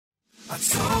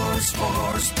Source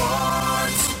for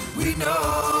sports, we know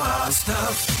our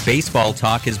stuff. Baseball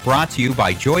Talk is brought to you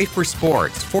by Joy for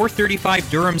Sports, 435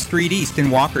 Durham Street East in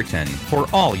Walkerton, for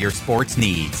all your sports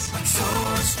needs.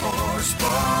 Source for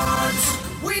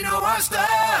sports, we know our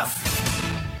stuff.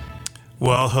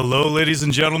 Well, hello, ladies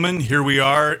and gentlemen. Here we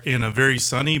are in a very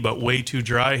sunny but way too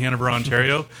dry Hanover,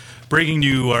 Ontario, bringing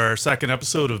you our second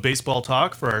episode of Baseball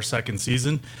Talk for our second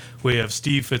season. We have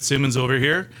Steve Fitzsimmons over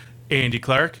here, Andy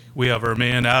Clark. We have our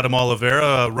man Adam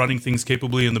Oliveira running things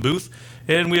capably in the booth.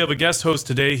 And we have a guest host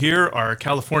today here, our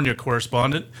California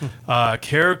correspondent,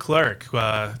 Kerr Clark.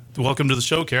 Welcome to the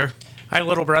show, Kerr. Hi,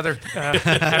 little brother.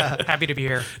 Happy to be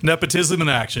here. Nepotism in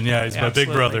action. Yeah, he's Absolutely. my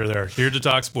big brother there, here to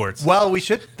talk sports. Well, we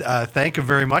should thank him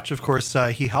very much. Of course,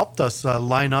 he helped us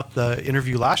line up the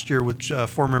interview last year with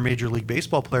former Major League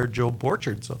Baseball player Joe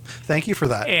Borchard. So thank you for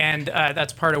that. And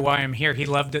that's part of why I'm here. He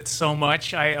loved it so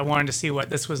much. I wanted to see what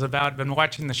this was about. I've been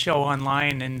watching the show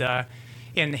online, and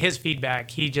in his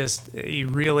feedback, he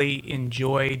really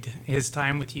enjoyed his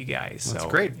time with you guys. That's so,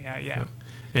 great. Yeah.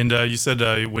 And you said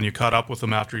when you caught up with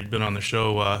him after he'd been on the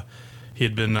show, he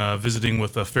had been visiting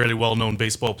with a fairly well-known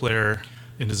baseball player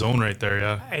in his own right there,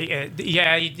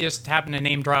 yeah? He just happened to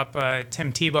name drop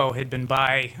Tim Tebow had been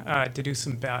by to do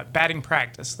some batting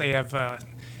practice. They have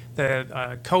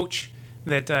the coach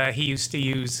that he used to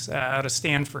use out of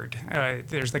Stanford.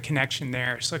 There's the connection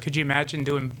there. So could you imagine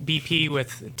doing BP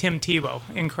with Tim Tebow?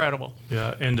 Incredible.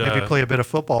 Yeah, and Maybe play a bit of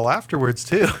football afterwards,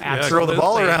 too. Absolutely. Throw the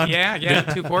ball around. Yeah,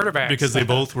 two quarterbacks. because they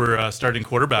both were starting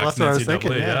quarterbacks Well, that's in what I NCAA. was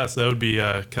thinking, yeah. So that would be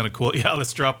kind of cool. Yeah,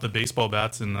 let's drop the baseball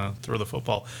bats and throw the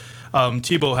football.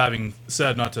 Tebow, having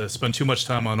said not to spend too much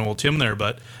time on old Tim there,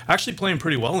 but actually playing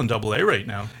pretty well in AA right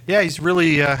now. Yeah, he's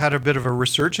really had a bit of a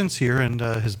resurgence here, and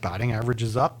his batting average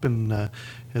is up, and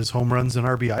his home runs and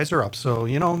RBIs are up. So,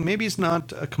 maybe he's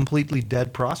not a completely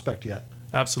dead prospect yet.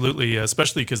 Absolutely,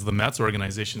 especially because the Mets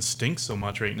organization stinks so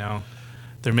much right now.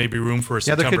 There may be room for a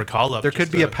September call-up. There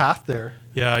could be a path there.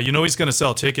 Yeah, he's going to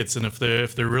sell tickets, and if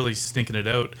they're really stinking it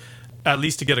out, at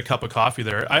least to get a cup of coffee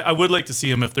there. I would like to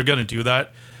see him, if they're going to do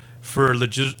that, for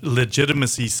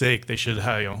legitimacy's sake, they should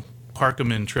park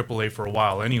him in AAA for a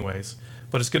while anyways.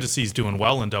 But it's good to see he's doing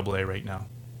well in AA right now.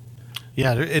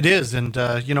 Yeah, it is. And,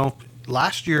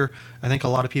 last year, I think a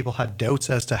lot of people had doubts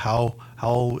as to how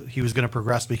he was going to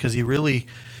progress, because he really,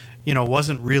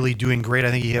 wasn't really doing great.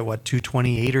 I think he hit,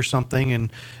 228 or something.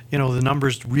 And, the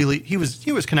numbers really, he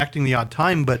was connecting the odd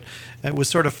time, but it was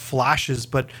sort of flashes.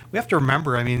 But we have to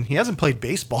remember, he hasn't played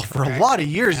baseball for a lot of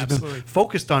years. Absolutely. He's been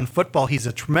focused on football. He's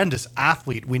a tremendous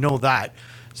athlete. We know that.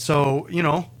 So,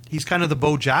 he's kind of the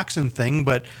Bo Jackson thing,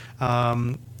 but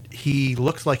he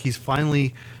looks like he's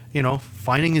finally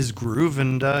finding his groove,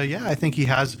 and I think he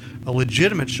has a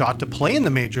legitimate shot to play in the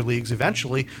major leagues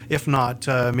eventually, if not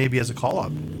maybe as a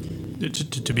call-up.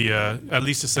 To be at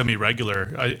least a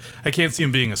semi-regular. I can't see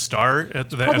him being a star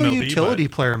at the Probably MLB. a utility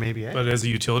player, maybe. But as a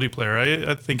utility player,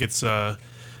 I think it's not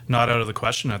out of the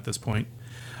question at this point.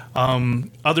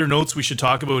 Other notes we should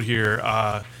talk about here.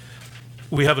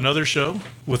 We have another show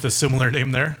with a similar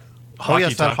name there.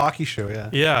 That hockey show, yeah.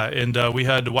 Yeah, and we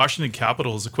had Washington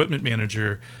Capitals equipment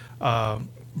manager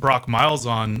Brock Miles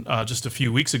on just a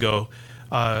few weeks ago,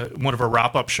 one of our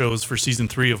wrap-up shows for Season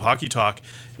 3 of Hockey Talk.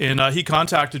 And he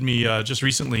contacted me just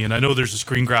recently, and I know there's a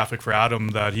screen graphic for Adam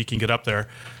that he can get up there.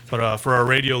 But for our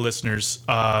radio listeners,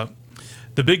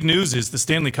 the big news is the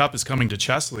Stanley Cup is coming to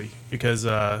Chesley, because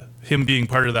him being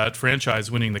part of that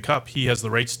franchise winning the Cup, he has the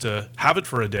rights to have it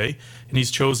for a day, and he's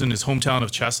chosen his hometown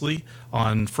of Chesley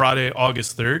on Friday,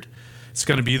 August 3rd. It's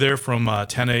going to be there from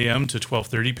 10 a.m. to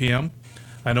 12:30 p.m.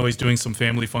 I know he's doing some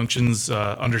family functions,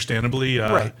 understandably,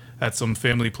 right, at some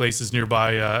family places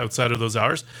nearby outside of those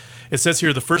hours. It says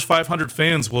here the first 500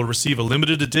 fans will receive a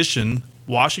limited edition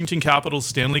Washington Capitals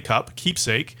Stanley Cup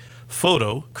keepsake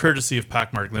photo, courtesy of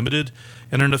Packmark Limited,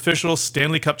 and an official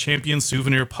Stanley Cup champion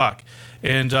souvenir puck.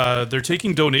 And they're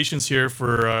taking donations here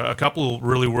for a couple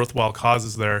really worthwhile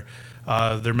causes there.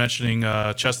 They're mentioning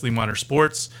Chesley Minor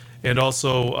Sports and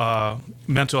also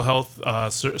mental health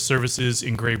services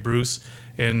in Grey Bruce.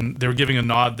 And they were giving a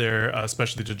nod there,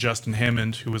 especially to Justin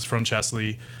Hammond, who was from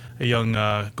Chesley, a young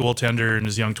goaltender in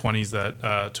his young 20s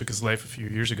that took his life a few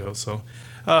years ago. So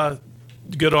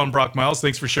good on Brock Miles.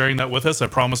 Thanks for sharing that with us. I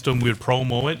promised him we would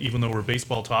promo it, even though we're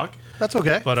baseball talk. That's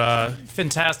okay. But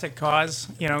fantastic cause.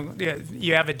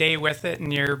 You have a day with it,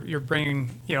 and you're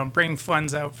bringing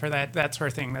funds out for that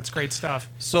sort of thing. That's great stuff.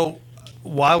 So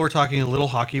while we're talking a little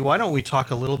hockey, why don't we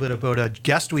talk a little bit about a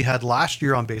guest we had last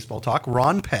year on Baseball Talk,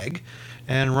 Ron Pegg.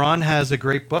 And Ron has a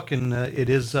great book, and it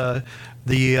is the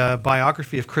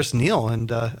biography of Chris Neil.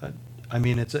 And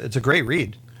it's a great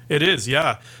read. It is,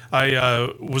 yeah.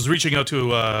 I was reaching out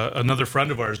to another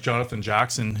friend of ours, Jonathan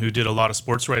Jackson, who did a lot of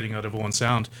sports writing out of Owen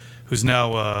Sound, who's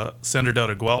now centered out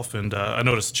of Guelph. And I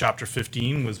noticed Chapter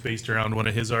 15 was based around one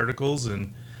of his articles,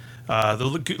 and a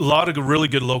lot of really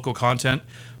good local content.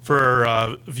 For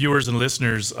our viewers and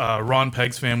listeners, Ron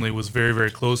Pegg's family was very,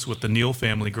 very close with the Neal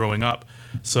family growing up.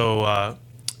 So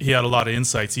he had a lot of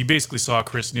insights. He basically saw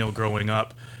Chris Neal growing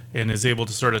up and is able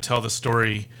to sort of tell the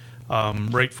story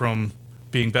right from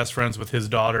being best friends with his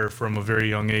daughter from a very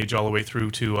young age all the way through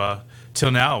to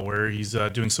till now, where he's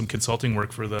doing some consulting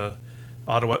work for the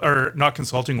Ottawa, or not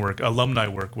consulting work, alumni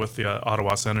work with the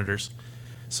Ottawa Senators.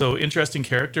 So interesting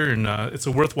character, and it's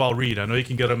a worthwhile read. I know you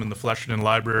can get them in the Flesherton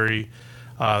Library.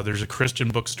 There's a Christian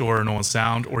bookstore in Owen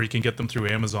Sound, or you can get them through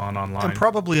Amazon online. And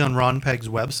probably on Ron Pegg's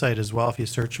website as well, if you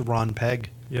search Ron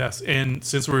Pegg. Yes, and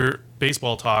since we're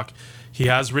baseball talk, he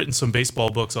has written some baseball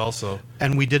books also.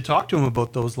 And we did talk to him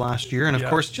about those last year. And of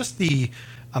course, just the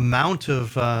amount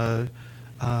of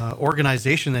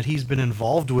organization that he's been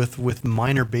involved with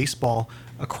minor baseball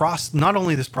across not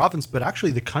only this province, but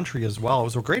actually the country as well. It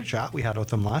was a great chat we had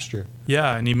with him last year.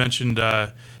 Yeah, and he mentioned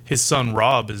his son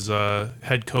Rob is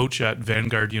head coach at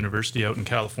Vanguard University out in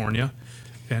California.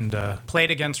 And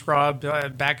played against Rob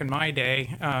back in my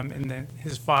day, and then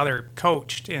his father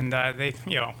coached, and they,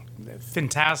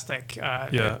 fantastic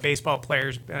baseball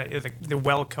players. They're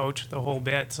well coached the whole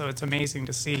bit, so it's amazing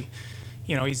to see.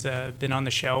 He's been on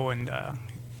the show and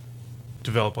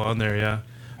develop on there. Yeah,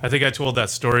 I think I told that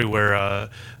story where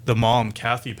the mom,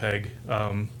 Kathy Pegg,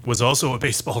 was also a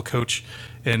baseball coach,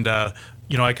 and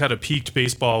I kind of peaked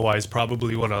baseball-wise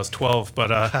probably when I was 12,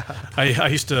 but I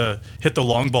used to hit the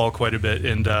long ball quite a bit,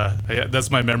 and that's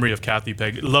my memory of Kathy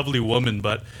Pegg. Lovely woman,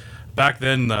 but back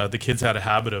then the kids had a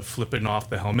habit of flipping off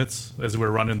the helmets as we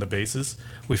were running the bases.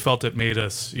 We felt it made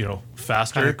us,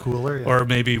 faster. Kinda cooler, yeah. Or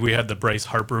maybe we had the Bryce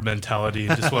Harper mentality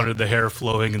and just wanted the hair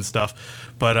flowing and stuff.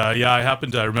 But I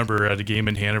remember at a game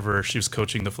in Hanover, she was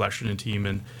coaching the Flesherton team,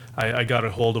 and I got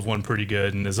a hold of one pretty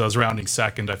good, and as I was rounding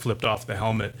second, I flipped off the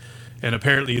helmet. And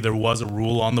apparently there was a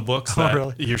rule on the books that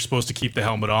really? you're supposed to keep the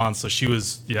helmet on. So she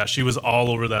was all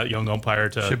over that young umpire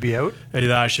to Should be out?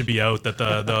 That I should be out. That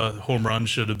the home run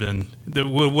should have been.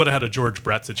 Would have had a George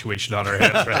Brett situation on our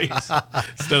hands, right?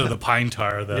 Instead of the pine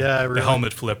tar, the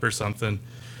helmet flip or something.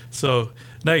 So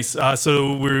nice.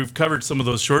 So we've covered some of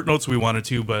those short notes we wanted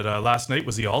to, but last night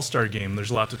was the All-Star game.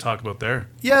 There's a lot to talk about there.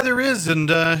 Yeah, there is,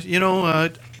 and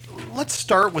let's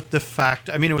start with the fact.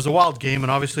 I mean, it was a wild game,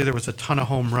 and obviously there was a ton of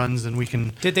home runs, and we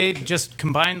can. Did they just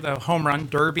combine the home run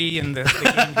derby and the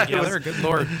game together? Good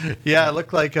Lord. Yeah, it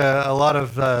looked like a lot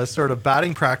of sort of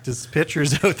batting practice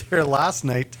pitchers out there last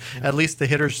night. At least the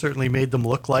hitters certainly made them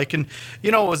look like. And,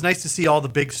 it was nice to see all the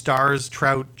big stars,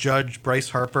 Trout, Judge, Bryce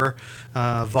Harper,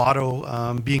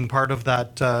 Votto, being part of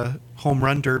that home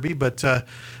run derby. But, at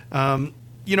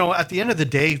the end of the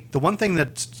day, the one thing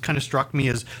that kind of struck me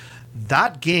is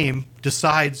that game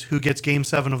decides who gets Game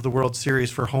 7 of the World Series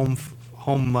for home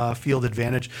field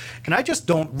advantage. And I just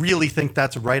don't really think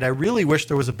that's right. I really wish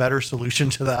there was a better solution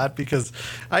to that, because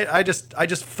I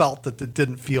just felt that it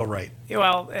didn't feel right.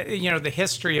 Well, the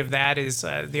history of that is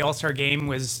the All-Star game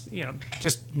was,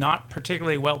 just not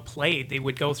particularly well played. They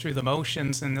would go through the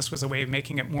motions, and this was a way of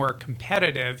making it more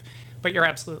competitive. But you're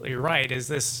absolutely right. Is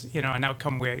this, an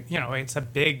outcome where, it's a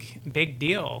big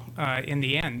deal in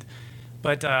the end.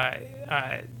 But,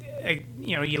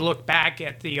 you look back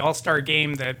at the All-Star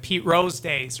game, the Pete Rose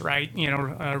days, right?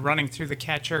 Running through the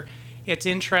catcher. It's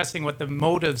interesting what the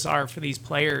motives are for these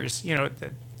players,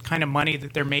 the kind of money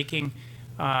that they're making,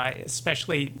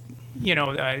 especially,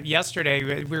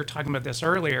 yesterday, we were talking about this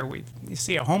earlier. You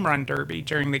see a home run derby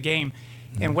during the game.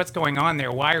 And what's going on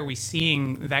there? Why are we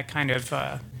seeing that kind of...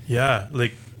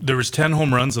 there was 10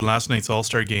 home runs in last night's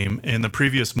All-Star game, and the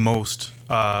previous most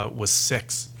was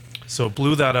 6. So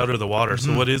blew that out of the water.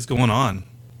 Mm-hmm. So what is going on?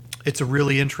 It's a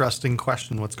really interesting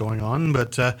question, what's going on.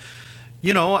 But,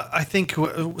 I think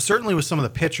certainly with some of the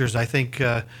pitchers, I think,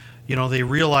 they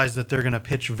realize that they're going to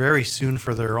pitch very soon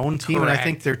for their own team. Correct. And I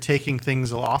think they're taking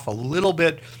things off a little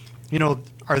bit.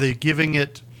 Are they giving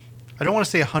it, I don't want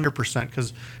to say 100%,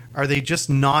 because are they just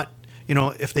not,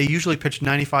 if they usually pitch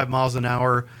 95 miles an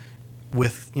hour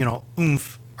with,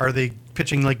 oomph, are they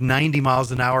pitching like 90 miles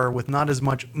an hour with not as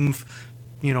much oomph,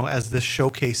 as this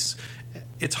showcase?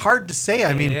 It's hard to say.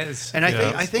 I mean, it is. And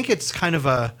I think it's kind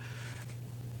of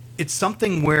it's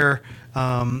something where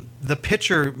the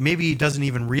pitcher maybe doesn't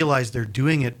even realize they're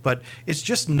doing it, but it's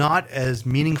just not as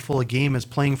meaningful a game as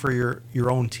playing for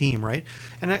your own team, right?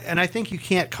 And I think you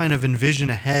can't kind of envision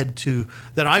ahead to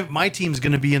that my team's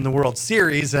going to be in the World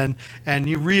Series, and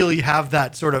you really have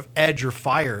that sort of edge or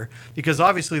fire, because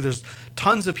obviously there's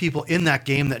tons of people in that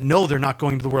game that know they're not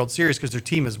going to the World Series because their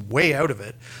team is way out of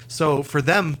it. So for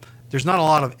them, there's not a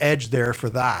lot of edge there for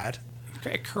that.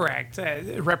 Correct.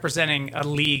 Representing a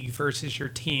league versus your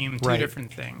team, two Right.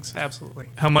 different things. Absolutely.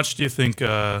 How much do you think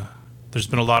there's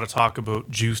been a lot of talk about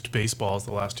juiced baseballs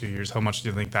the last 2 years? How much do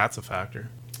you think that's a factor?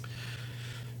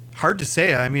 Hard to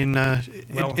say. I mean,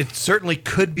 it certainly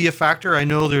could be a factor. I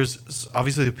know there's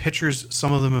obviously the pitchers,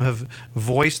 some of them have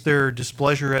voiced their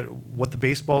displeasure at what the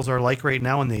baseballs are like right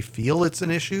now, and they feel it's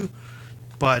an issue.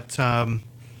 But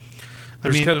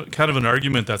There's kind of an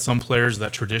argument that some players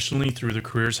that traditionally through their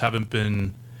careers haven't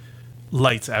been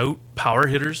lights out power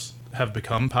hitters have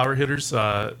become power hitters.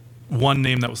 One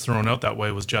name that was thrown out that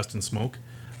way was Justin Smoke.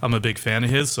 I'm a big fan of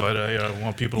his, so I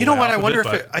want people to you know lay what? off I of wonder it,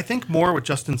 if I think more with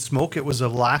Justin Smoke, it was a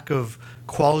lack of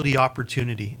quality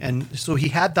opportunity, and so he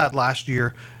had that last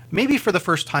year, maybe for the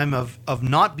first time of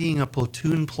not being a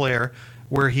platoon player,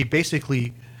 where he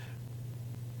basically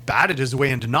batted his way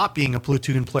into not being a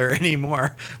platoon player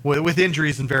anymore with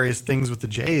injuries and various things with the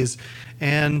Jays.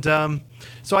 And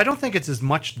so I don't think it's as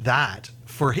much that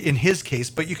in his case,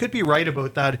 but you could be right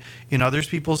about that in others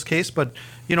people's case. But,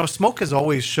 Smoke has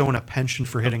always shown a penchant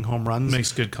for hitting home runs.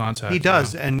 makes good contact. He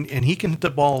does, yeah. and he can hit the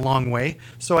ball a long way.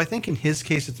 So I think in his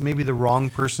case, it's maybe the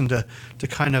wrong person to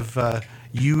kind of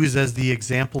use as the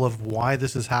example of why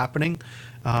this is happening.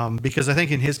 Because I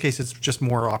think in his case, it's just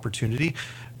more opportunity.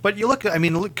 But you look,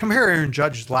 compare Aaron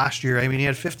Judge last year. I mean, he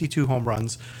had 52 home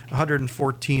runs,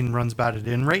 114 runs batted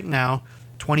in. Right now,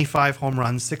 25 home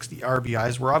runs, 60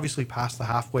 RBIs. We're obviously past the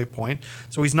halfway point.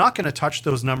 So he's not going to touch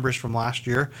those numbers from last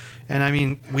year. And I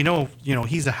mean, we know,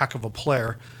 he's a heck of a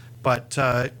player, but,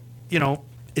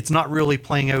 it's not really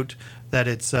playing out that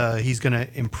he's going to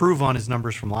improve on his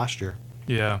numbers from last year.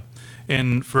 Yeah.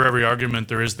 And for every argument,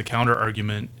 there is the counter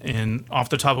argument. And off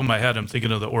the top of my head, I'm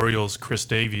thinking of the Orioles' Chris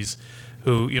Davies,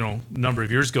 who, a number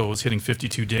of years ago was hitting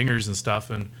 52 dingers and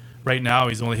stuff. And right now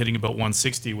he's only hitting about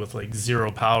 160 with like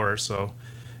zero power. So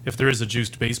if there is a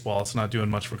juiced baseball, it's not doing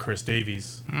much for Chris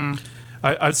Davies.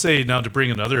 I'd say now to bring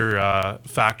another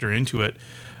factor into it,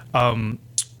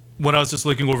 when I was just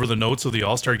looking over the notes of the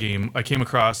All-Star game, I came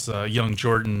across young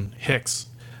Jordan Hicks,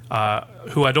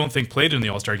 who I don't think played in the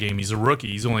All-Star game. He's a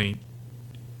rookie. He's only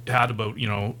had about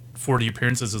 40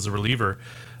 appearances as a reliever,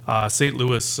 St.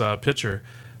 Louis pitcher.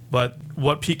 But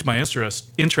what piqued my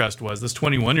interest was this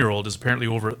 21-year-old is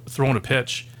apparently thrown a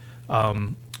pitch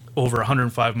over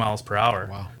 105 miles per hour.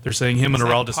 Wow. They're saying him and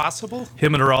Possible?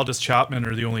 Chapman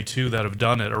are the only two that have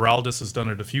done it. Araldis has done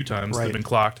it a few times. Right. They've been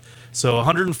clocked. So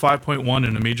 105.1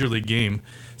 in a major league game.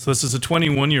 So this is a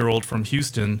 21-year-old from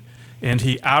Houston, and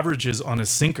he averages on his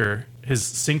sinker. His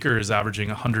sinker is averaging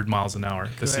 100 miles an hour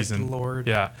this Good season. Lord.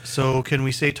 Yeah. So can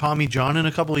we say Tommy John in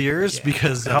a couple of years? Yeah.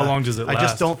 Because How long does it I just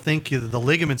last? don't think the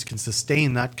ligaments can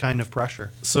sustain that kind of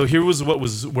pressure. So here was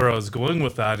where I was going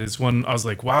with that is when I was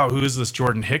like, wow, who is this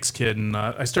Jordan Hicks kid? And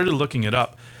I started looking it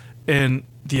up, and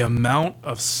the amount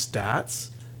of stats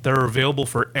that are available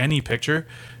for any pitcher.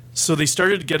 So they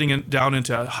started getting down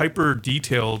into a hyper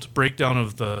detailed breakdown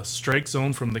of the strike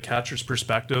zone from the catcher's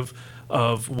perspective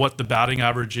of what the batting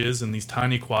average is in these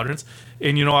tiny quadrants.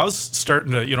 And, I was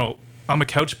starting to, I'm a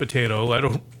couch potato.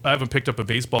 I haven't picked up a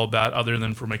baseball bat other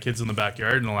than for my kids in the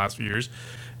backyard in the last few years.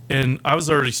 And I was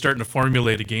already starting to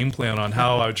formulate a game plan on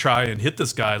how I would try and hit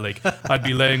this guy. Like I'd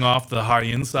be laying off the high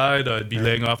inside. I'd be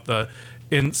laying off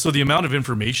and so the amount of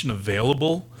information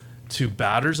available to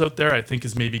batters out there, I think,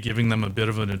 is maybe giving them a bit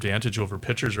of an advantage over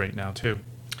pitchers right now too.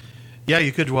 Yeah,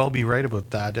 you could well be right about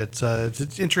that.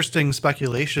 It's interesting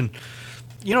speculation.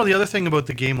 The other thing about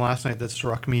the game last night that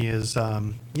struck me is,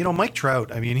 Mike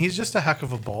Trout. I mean, he's just a heck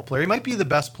of a ball player. He might be the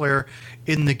best player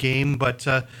in the game, but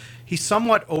he's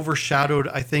somewhat overshadowed,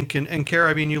 I think. And Kerr,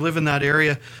 I mean, you live in that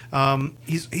area.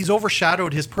 He's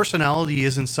overshadowed. His personality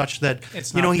isn't such that,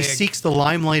 It's he not big. seeks the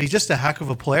limelight. He's just a heck of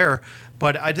a player.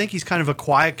 But I think he's kind of a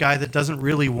quiet guy that doesn't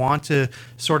really want to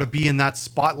sort of be in that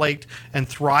spotlight and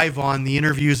thrive on the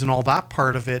interviews and all that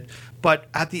part of it. But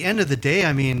at the end of the day,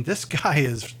 I mean, this guy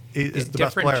is the best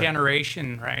Different player.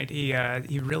 generation, right?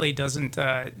 He really doesn't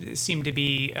seem to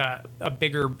be a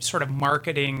bigger sort of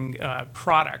marketing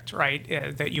product, right?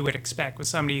 That you would expect with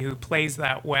somebody who plays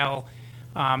that well.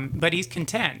 But he's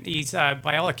content. He's,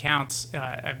 by all accounts,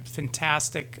 a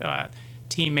fantastic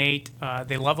teammate.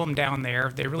 They love him down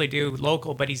there. They really do.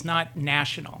 Local, but he's not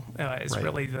national. Is Right.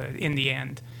 really in the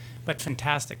end. but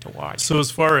fantastic to watch. So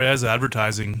as far as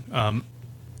advertising,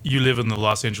 you live in the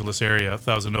Los Angeles area,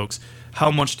 Thousand Oaks.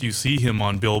 How much do you see him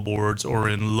on billboards or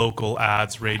in local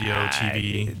ads, radio,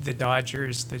 TV? The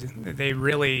Dodgers, they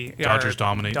really Dodgers are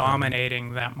dominate.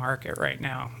 dominating that market right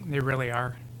now. They really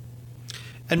are.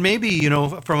 And maybe, you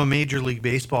know, from a Major League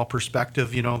Baseball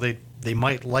perspective, you know, they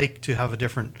might like to have a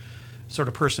different sort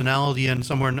of personality and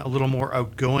somewhere a little more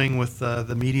outgoing with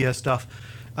the media stuff.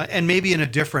 And maybe in a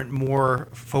different, more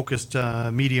focused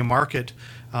media market.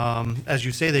 As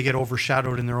you say, they get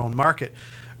overshadowed in their own market.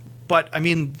 But, I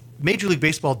mean, Major League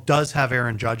Baseball does have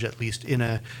Aaron Judge, at least in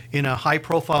a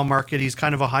high-profile market. He's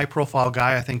kind of a high-profile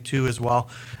guy, I think, too, as well.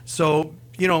 So,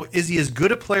 you know, is he as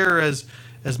good a player as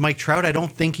Mike Trout? I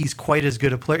don't think he's quite as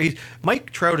good a player.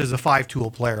 Mike Trout is a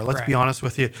 5-tool player, let's be honest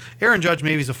with you. Aaron Judge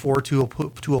maybe is a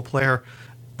 4-tool player.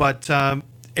 But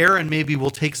Aaron maybe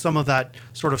will take some of that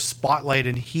sort of spotlight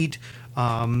and heat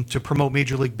to promote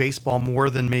Major League Baseball more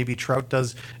than maybe Trout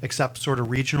does, except sort of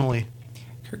regionally.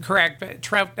 Correct. But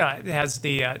Trout has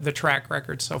the track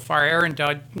record so far. Aaron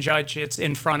Judge, it's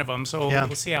in front of him, so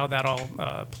we'll see how that all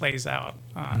plays out.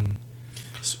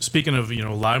 Speaking of, you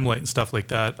know, limelight and stuff like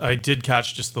that, I did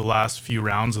catch just the last few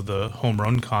rounds of the home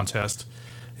run contest.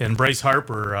 And Bryce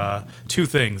Harper, two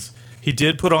things. He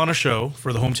did put on a show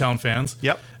for the hometown fans.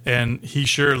 Yep. And he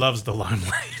sure loves the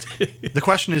limelight. The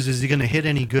question is he going to hit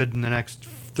any good in the next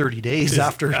 30 days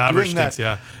after doing that?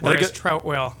 Yeah. Whereas Trout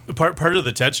will. Part of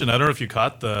the tension, I don't know if you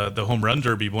caught the home run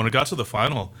derby, but when it got to the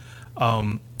final,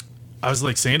 I was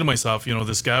like saying to myself, you know,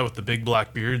 this guy with the big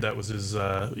black beard that was his,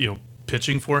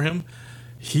 pitching for him,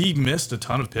 he missed a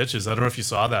ton of pitches. I don't know if you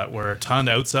saw that, where a ton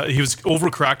outside. He was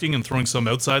overcorrecting and throwing some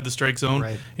outside the strike zone.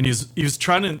 Right. And he was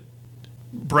trying to.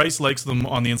 Bryce likes them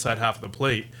on the inside half of the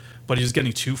plate, but he was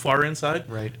getting too far inside.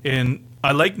 Right. And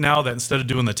I like now that instead of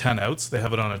doing the 10 outs, they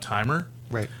have it on a timer.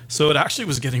 Right. So it actually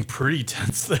was getting pretty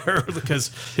tense there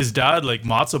because his dad, like,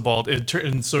 matzo balled.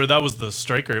 And so that was the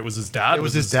striker. It was his dad. It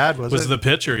was his dad, was it? the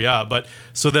pitcher, yeah. But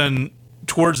so then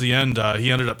towards the end,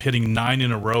 he ended up hitting 9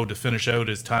 in a row to finish out.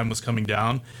 His time was coming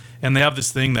down. And they have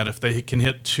this thing that if they can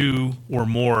hit 2 or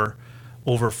more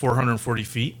over 440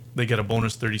 feet, they get a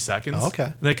bonus 30 seconds. Oh, okay.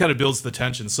 And that kind of builds the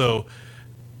tension. So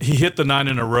he hit the 9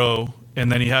 in a row,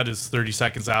 and then he had his 30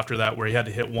 seconds after that where he had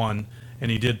to hit 1,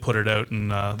 and he did put it out,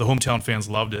 and the hometown fans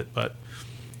loved it. But,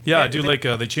 I do like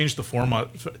they changed the format.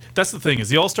 That's the thing, is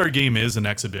the All-Star Game is an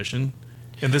exhibition.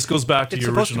 And this goes back to your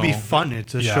original. It's supposed to be fun.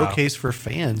 It's a showcase for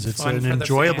fans. It's an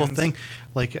enjoyable thing.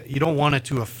 Like, you don't want it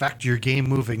to affect your game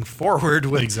moving forward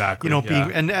with,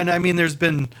 being, and I mean, there's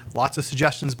been lots of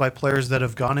suggestions by players that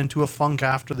have gone into a funk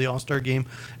after the All-Star Game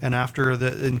and after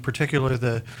in particular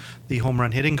the home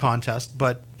run hitting contest.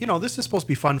 But, you know, this is supposed to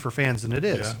be fun for fans, and it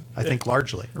is, I think,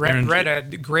 largely. Read a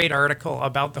great article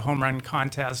about the home run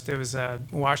contest. It was a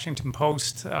Washington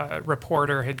Post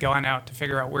reporter had gone out to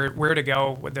figure out where to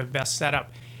go with the best setup.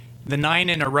 The 9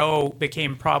 in a row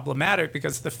became problematic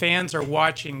because the fans are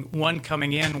watching one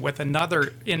coming in with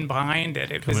another in behind it.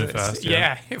 It was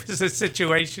it was a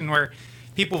situation where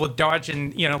people were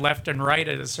dodging, left and right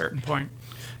at a certain point.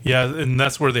 Yeah, and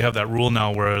that's where they have that rule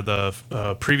now where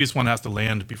the previous one has to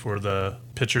land before the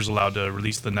pitcher's allowed to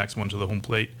release the next one to the home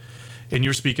plate. And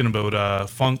you're speaking about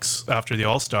funks after the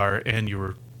All-Star, and you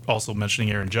were also mentioning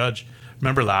Aaron Judge.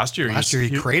 Remember last year?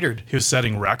 He cratered. He was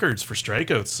setting records for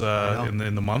strikeouts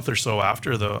in the month or so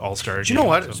after the All-Star. Do you know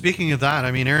what? So. Speaking of that,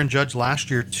 I mean, Aaron Judge last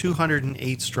year,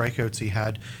 208 strikeouts he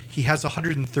had. He has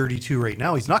 132 right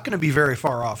now. He's not going to be very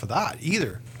far off of that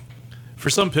either.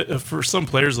 For some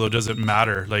players, though, it doesn't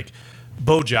matter. Like,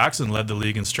 Bo Jackson led the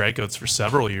league in strikeouts for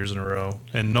several years in a row,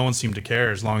 and no one seemed to care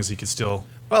as long as he could still.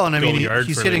 Well, and I mean,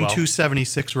 he's hitting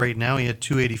 276 right now. He had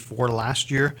 284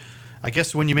 last year. I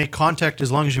guess when you make contact,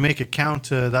 as long as you make it count,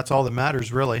 that's all that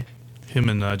matters, really. Him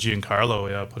and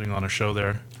Giancarlo, putting on a show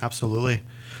there. Absolutely.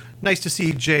 Nice to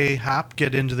see Jay Happ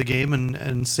get into the game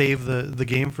and save the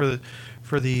game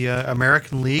for the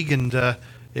American League, and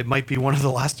it might be one of the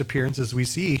last appearances we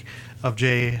see of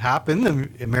Jay Happ in the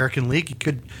American League. He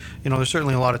could, there's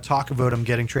certainly a lot of talk about him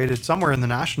getting traded somewhere in the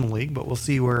National League, but we'll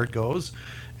see where it goes.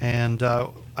 And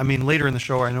I mean, later in the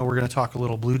show, I know we're going to talk a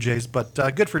little Blue Jays, but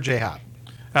good for Jay Happ.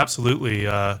 Absolutely.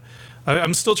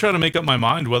 I'm still trying to make up my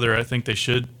mind whether I think they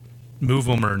should move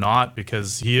him or not,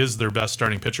 because he is their best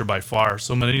starting pitcher by far.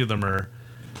 So many of them are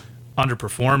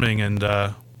underperforming, and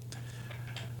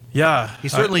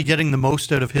he's certainly getting the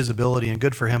most out of his ability, and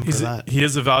good for him for that. He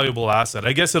is a valuable asset.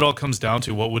 I guess it all comes down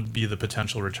to what would be the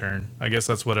potential return. I guess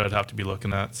that's what I'd have to be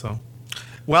looking at. So.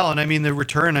 Well, and I mean, the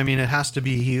return, it has to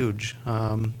be huge.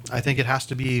 I think it has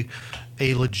to be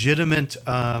a legitimate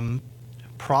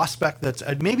prospect that's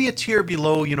maybe a tier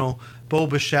below, Bo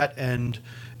Bichette and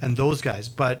those guys,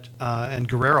 but and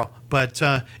Guerrero. But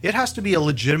it has to be a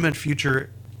legitimate future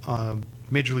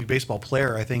Major League Baseball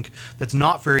player, I think, that's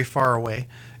not very far away.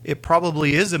 It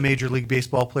probably is a Major League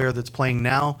Baseball player that's playing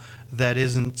now that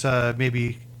isn't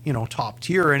maybe top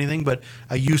tier or anything, but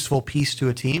a useful piece to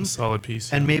a team, solid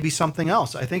piece, and maybe something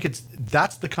else. I think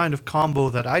that's the kind of combo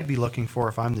that I'd be looking for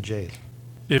if I'm the Jays.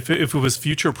 If it was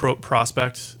future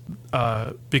prospects,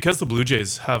 because the Blue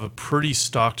Jays have a pretty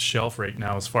stocked shelf right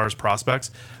now as far as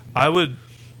prospects, I would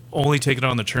only take it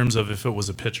on the terms of if it was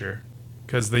a pitcher,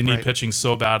 because they need pitching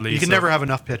so badly. You can never have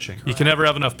enough pitching. You can never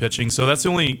have enough pitching. So that's the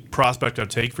only prospect I'd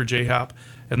take for J-Hap.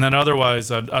 And then otherwise,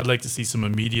 I'd like to see some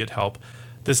immediate help.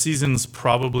 This season's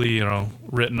probably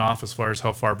written off as far as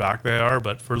how far back they are,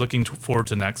 but for looking forward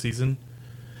to next season.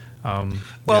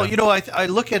 I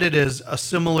look at it as a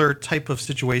similar type of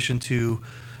situation to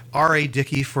R.A.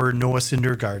 Dickey for Noah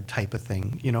Syndergaard type of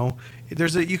thing.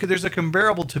 There's a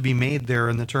comparable to be made there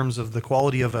in the terms of the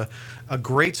quality of a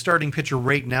great starting pitcher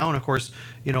right now. And of course,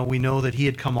 we know that he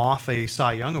had come off a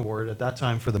Cy Young award at that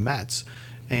time for the Mets.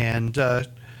 And,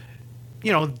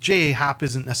 J.Hap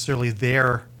isn't necessarily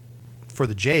there for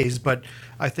the Jays, but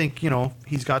I think,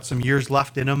 he's got some years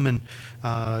left in him.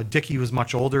 And Dickey was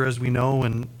much older, as we know.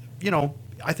 And,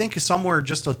 I think somewhere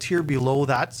just a tier below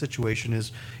that situation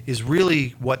is really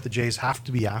what the Jays have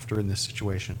to be after in this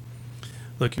situation.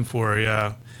 Looking for,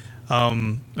 yeah.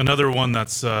 Another one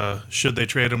that's, should they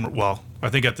trade him? Well, I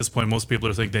think at this point most people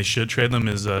are thinking they should trade them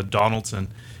is Donaldson.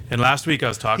 And last week I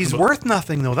was talking He's about... worth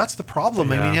nothing, though. That's the problem.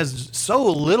 Yeah. I mean, he has so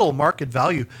little market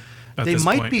value. They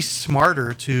might be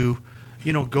smarter to,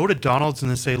 go to Donaldson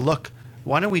and say, look,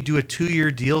 why don't we do a 2-year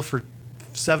deal for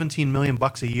 $17 million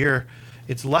a year?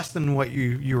 It's less than what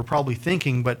you were probably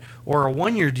thinking, or a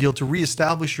 1-year deal to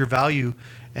reestablish your value.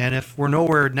 And if we're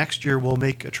nowhere next year, we'll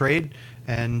make a trade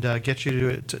and get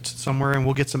you to somewhere, and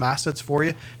we'll get some assets for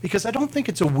you. Because I don't think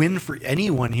it's a win for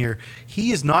anyone here.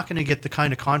 He is not going to get the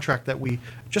kind of contract that we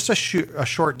just a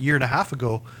short year and a half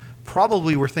ago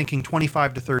probably were thinking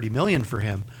 25 to 30 million for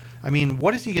him. I mean,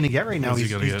 what is he going to get right now?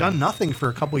 He's done nothing for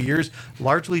a couple of years,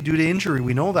 largely due to injury.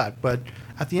 We know that. But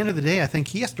at the end of the day, I think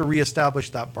he has to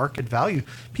reestablish that market value.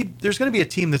 There's going to be a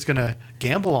team that's going to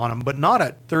gamble on him, but not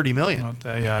at 30 million.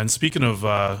 Yeah, and speaking of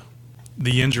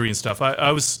the injury and stuff,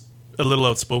 I was a little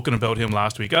outspoken about him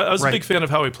last week. I was a big fan of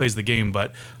how he plays the game,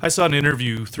 but I saw an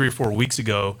interview 3 or 4 weeks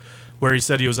ago where he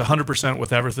said he was 100%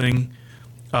 with everything.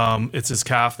 It's his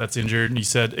calf that's injured, and he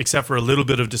said, except for a little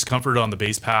bit of discomfort on the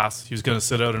base pass, he was going to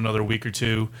sit out another week or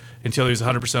two until he was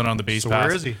 100% on the base pass.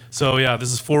 Where is he? So, yeah,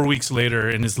 this is 4 weeks later,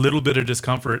 and his little bit of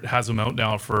discomfort has him out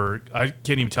now for, I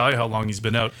can't even tell you how long he's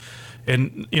been out.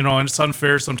 And, and it's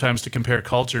unfair sometimes to compare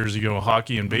cultures,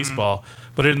 hockey and baseball.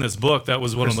 But in this book, that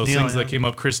was one of those things that came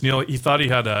up. Chris Neal, he thought he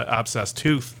had an abscessed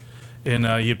tooth, and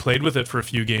he had played with it for a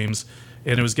few games,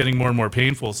 and it was getting more and more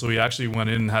painful. So he actually went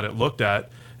in and had it looked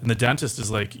at. And the dentist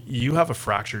is like, you have a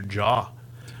fractured jaw.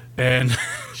 And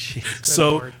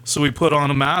so we put on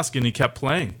a mask and he kept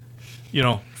playing.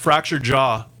 Fractured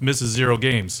jaw, misses 0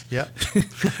 games. Yeah.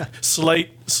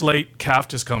 Slight calf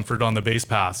discomfort on the base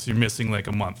pass. You're missing like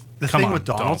a month. The thing with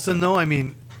Donaldson, though, I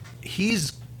mean,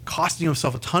 he's costing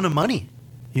himself a ton of money,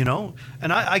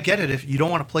 And I get it if you don't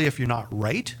want to play if you're not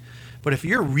right. But if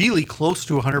you're really close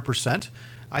to 100%,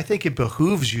 I think it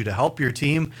behooves you to help your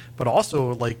team. But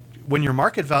also, when your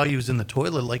market value is in the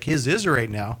toilet like his is right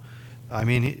now, I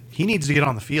mean, he needs to get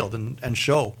on the field and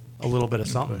show a little bit of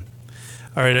something.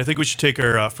 All right, I think we should take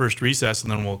our first recess,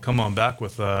 and then we'll come on back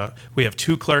with... we have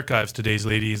 2 Clark-Ives today,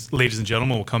 ladies and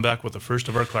gentlemen. We'll come back with the first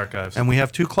of our Clark-Ives. And we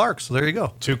have 2 Clarks, so there you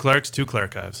go. 2 Clarks, 2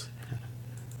 Clark-Ives.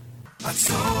 A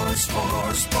source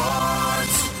for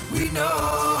sports. We know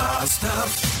our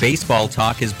stuff. Baseball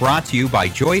Talk is brought to you by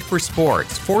Joy for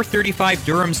Sports, 435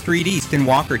 Durham Street East in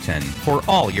Walkerton, for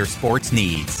all your sports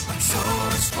needs. A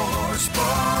source for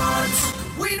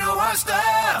sports. We know our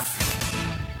stuff.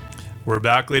 We're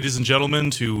back, ladies and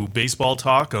gentlemen, to Baseball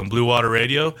Talk on Blue Water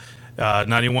Radio,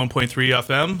 91.3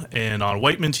 FM, and on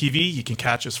Whiteman TV. You can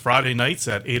catch us Friday nights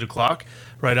at 8 o'clock,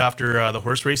 right after the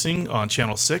horse racing on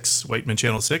Channel 6, Whiteman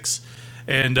Channel 6.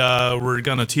 And we're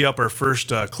going to tee up our first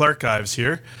Clark-Ives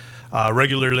here.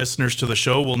 Regular listeners to the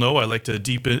show will know I like to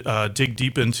dig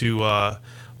deep into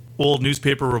old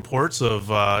newspaper reports of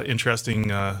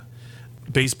interesting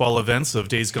baseball events of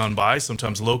days gone by,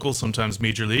 sometimes local, sometimes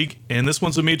Major League. And this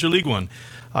one's a Major League one.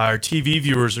 Our TV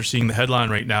viewers are seeing the headline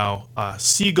right now,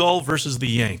 Seagull versus the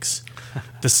Yanks.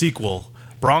 The sequel,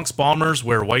 Bronx Bombers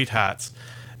wear white hats.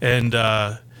 And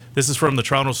this is from the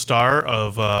Toronto Star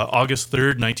of August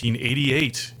 3rd,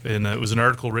 1988. And it was an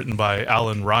article written by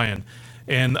Alan Ryan.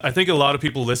 And I think a lot of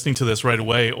people listening to this right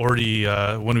away already,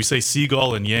 when we say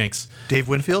Seagull and Yanks. Dave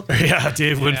Winfield? Yeah,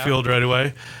 Dave Winfield right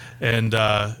away. And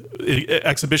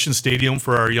Exhibition Stadium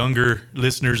for our younger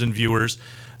listeners and viewers.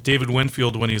 David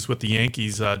Winfield, when he was with the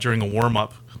Yankees during a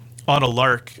warm-up on a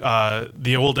lark,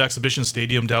 the old Exhibition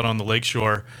Stadium down on the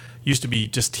lakeshore used to be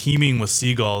just teeming with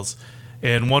seagulls.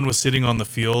 And one was sitting on the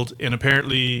field, and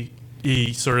apparently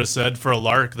he sort of said for a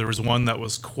lark, there was one that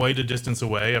was quite a distance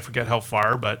away. I forget how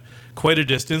far, but quite a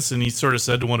distance. And he sort of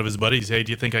said to one of his buddies, "Hey,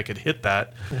 do you think I could hit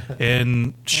that?"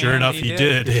 And sure enough, he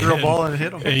did. He threw a ball and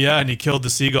hit him. Yeah, and he killed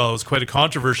the seagull. It was quite a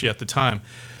controversy at the time.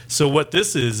 So what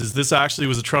this is this actually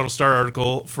was a Toronto Star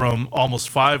article from almost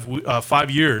 5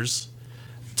 years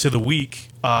to the week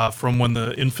from when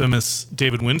the infamous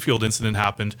David Winfield incident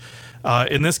happened.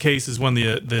 In this case is when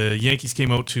the Yankees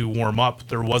came out to warm up.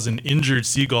 There was an injured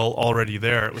seagull already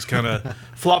there. It was kind of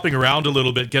flopping around a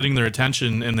little bit, getting their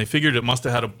attention, and they figured it must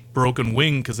have had a broken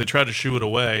wing because they tried to shoo it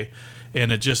away,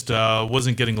 and it just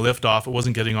wasn't getting lift off. It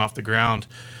wasn't getting off the ground.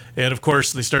 And, of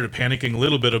course, they started panicking a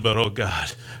little bit about, oh,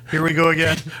 God. Here we go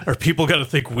again. Are people going to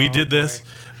think we did this? Boy.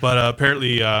 But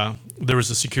apparently there was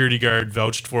a security guard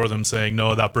vouched for them saying,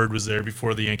 no, that bird was there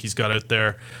before the Yankees got out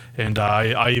there. And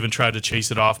I even tried to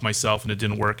chase it off myself, and it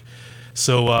didn't work.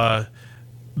 So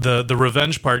the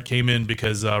revenge part came in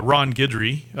because Ron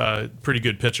Guidry, pretty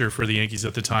good pitcher for the Yankees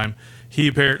at the time, he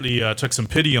apparently took some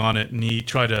pity on it, and he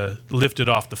tried to lift it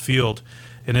off the field.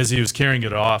 And as he was carrying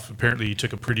it off, apparently he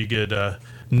took a pretty good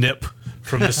nip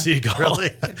from the seagull.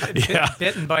 Really? Yeah.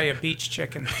 Bitten by a beach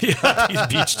chicken. Yeah, he's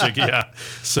beach chicken, yeah.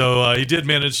 So he did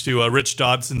manage to, Rich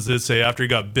Dodson did say after he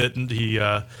got bitten, he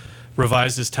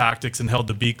revised his tactics and held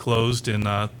the beak closed,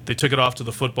 and they took it off to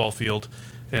the football field.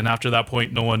 And after that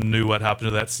point, no one knew what happened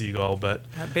to that seagull. But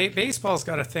Baseball's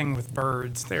got a thing with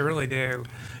birds. They really do.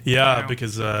 yeah, You know?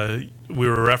 because we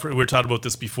were talking about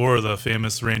this before, the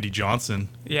famous Randy Johnson.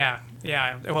 Yeah.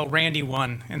 Well, Randy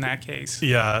won in that case.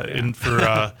 Yeah, and for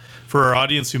our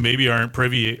audience who maybe aren't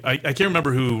privy, I can't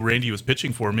remember who Randy was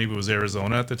pitching for. Maybe it was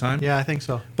Arizona at the time. Yeah, I think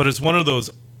so. But it's one of those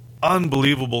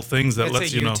unbelievable things that It's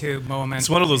lets a you know. YouTube moment. It's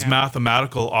one of those Yeah.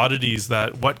 mathematical oddities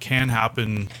that what can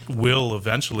happen will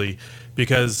eventually.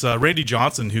 Because Randy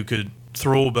Johnson, who could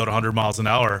throw about 100 miles an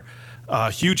hour,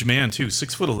 huge man too,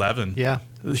 6'11". Yeah.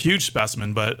 A huge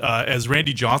specimen. But as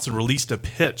Randy Johnson released a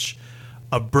pitch,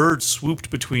 a bird swooped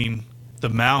between the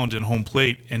mound and home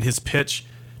plate, and his pitch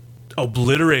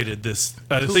obliterated this.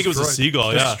 I think it was a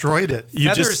seagull. Yeah, Destroyed it.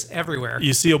 Feathers everywhere.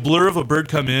 You see a blur of a bird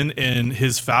come in, and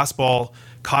his fastball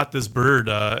caught this bird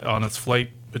on its flight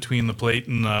between the plate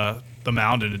and the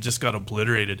mound, and it just got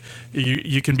obliterated.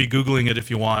 You can be Googling it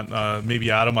if you want. Maybe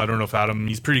Adam, I don't know if Adam,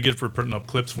 he's pretty good for putting up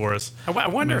clips for us. I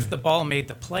wonder if the ball made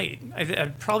the plate.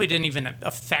 It probably didn't even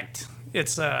affect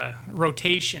its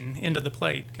rotation into the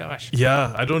plate. Gosh.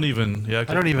 Yeah, I don't even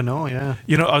know, yeah.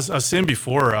 You know, I was saying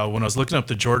before when I was looking up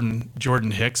the Jordan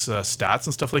Hicks stats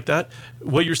and stuff like that,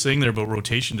 what you're saying there about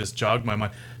rotation just jogged my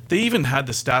mind. They even had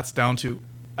the stats down to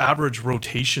average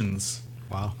rotations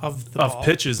Wow. Of the ball.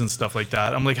 pitches and stuff like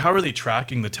that. I'm like, how are they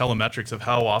tracking the telemetrics of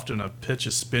how often a pitch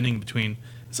is spinning between?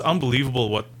 It's unbelievable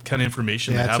what kind of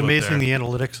information they Yeah, have it's amazing out the there.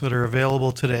 analytics that are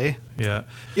available today. Yeah.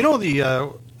 You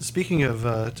know, speaking of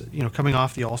coming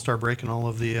off the All-Star break and all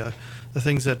of the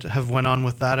things that have went on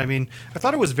with that, I mean, I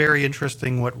thought it was very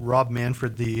interesting what Rob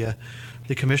Manfred, the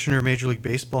commissioner of Major League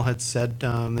Baseball, had said.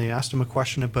 They asked him a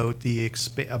question about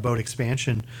about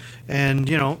expansion, and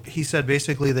he said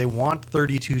basically they want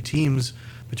 32 teams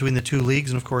between the two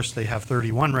leagues, and of course they have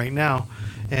 31 right now,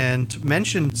 and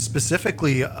mentioned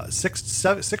specifically six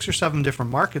or seven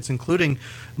different markets, including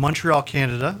Montreal,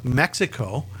 Canada,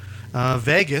 Mexico,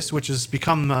 Vegas, which has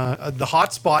become the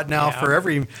hot spot now for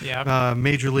every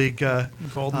major league.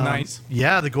 Golden Knights.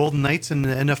 Yeah, the Golden Knights, and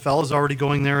the NFL is already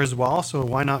going there as well. So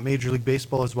why not Major League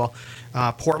Baseball as well?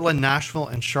 Portland, Nashville,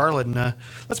 and Charlotte. And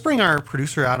let's bring our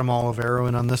producer Adam Olivero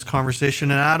in on this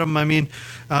conversation. And Adam, I mean,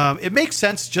 it makes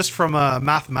sense just from a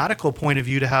mathematical point of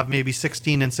view to have maybe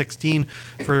 16 and 16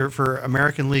 for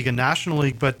American League and National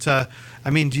League. But I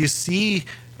mean, do you see?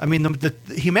 I mean,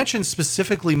 he mentioned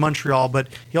specifically Montreal, but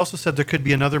he also said there could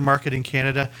be another market in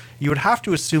Canada. You would have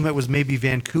to assume it was maybe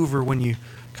Vancouver when you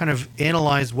kind of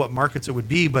analyze what markets it would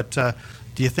be. But do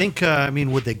you think,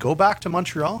 would they go back to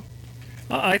Montreal?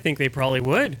 I think they probably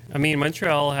would. I mean,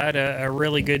 Montreal had a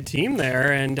really good team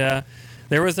there, and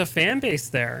there was a fan base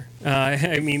there.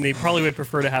 I mean, they probably would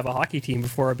prefer to have a hockey team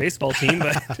before a baseball team,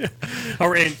 but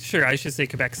sure, I should say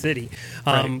Quebec City.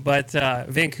 Right. But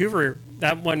Vancouver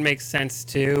that one makes sense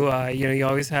too. You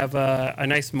always have a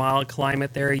nice mild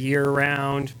climate there year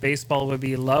round. Baseball would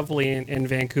be lovely in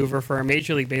Vancouver for a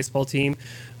Major League Baseball team.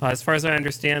 As far as I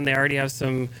understand, they already have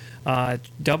some AA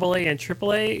and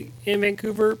AAA in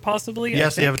Vancouver, possibly.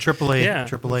 Yes, they have a AAA, Yeah,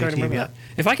 AAA team. Yeah.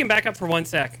 If I can back up for 1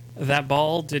 sec, that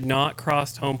ball did not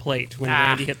cross home plate when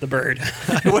Randy hit the bird.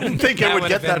 I wouldn't think it That would would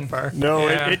get have that been- far. No,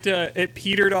 Yeah. it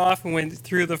petered off and went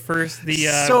through the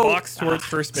So, box towards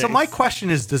first base. So my question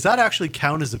is, does that actually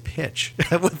count as a pitch?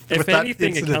 with if that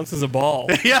anything, it incident? counts as a ball.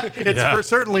 Yeah, it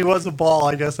certainly was a ball,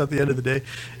 I guess, at the end of the day.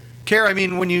 Kerr, I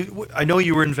mean, I know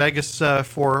you were in Vegas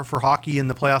for hockey in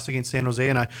the playoffs against San Jose,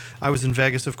 and I was in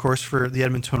Vegas, of course, for the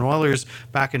Edmonton Oilers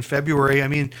back in February. I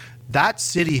mean, that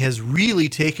city has really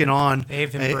taken on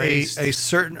They've embraced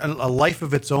a life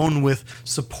of its own with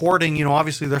supporting,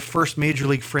 obviously their first major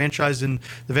league franchise in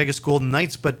the Vegas Golden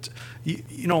Knights. But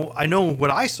I know what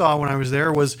I saw when I was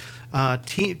there was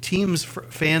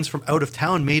fans from out of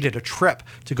town made it a trip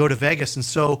to go to Vegas, and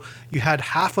so you had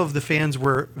half of the fans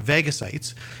were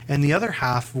Vegasites, and the other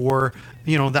half were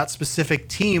that specific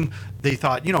team. They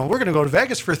thought, we're going to go to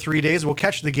Vegas for 3 days. We'll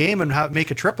catch the game and make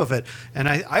a trip of it. And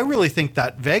I really think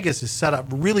that Vegas is set up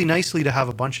really nicely to have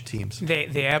a bunch of teams.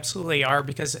 They absolutely are,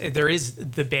 because there is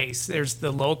the base. There's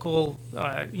the local,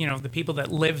 the people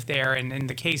that live there. And in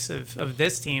the case of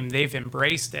this team, they've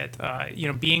embraced it.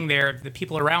 Being there, the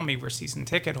people around me were season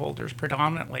ticket holders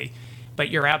predominantly. But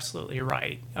you're absolutely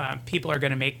right. People are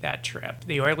going to make that trip.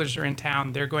 The Oilers are in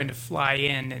town. They're going to fly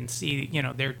in and see,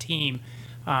 their team.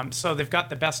 So they've got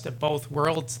the best of both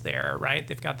worlds there, right?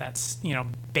 They've got that,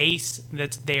 base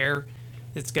that's there,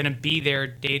 that's going to be there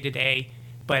day to day.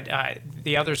 But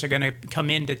the others are going to come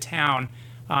into town,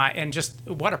 and just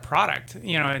what a product,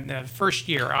 in the first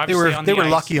year. Obviously, They were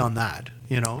lucky on that.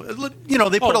 They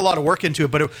put a lot of work into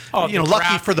it, but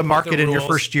lucky for the market in your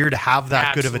first year to have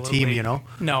that good of a team.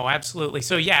 No, absolutely.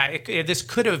 So yeah, this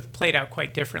could have played out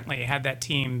quite differently had that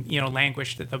team,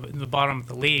 languished at the bottom of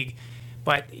the league.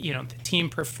 But the team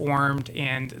performed,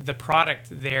 and the product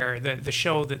there, the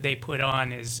show that they put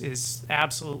on is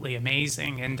absolutely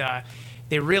amazing. And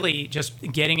they're really just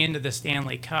getting into the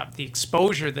Stanley Cup. The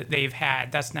exposure that they've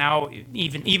had, that's now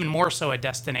even more so a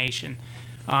destination.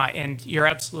 And you're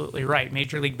absolutely right.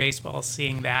 Major League Baseball is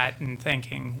seeing that and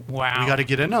thinking, wow. We got to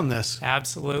get in on this.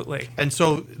 Absolutely. And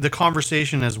so the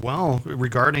conversation as well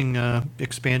regarding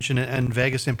expansion and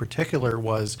Vegas in particular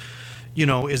was,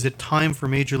 is it time for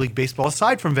Major League Baseball?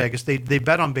 Aside from Vegas, they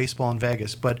bet on baseball in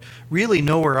Vegas, but really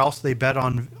nowhere else they bet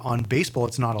on baseball.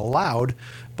 It's not allowed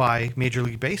by Major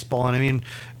League Baseball. And I mean,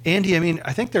 Andy,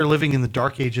 I think they're living in the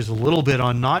dark ages a little bit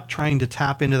on not trying to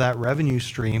tap into that revenue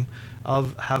stream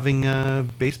of having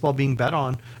baseball being bet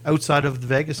on outside of the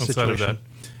Vegas situation. Of that.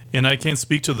 And I can't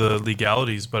speak to the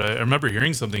legalities, but I remember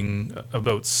hearing something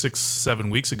about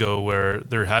 6-7 weeks ago where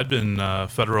there had been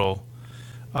federal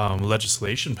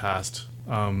legislation passed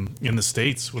in the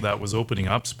states that was opening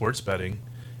up sports betting.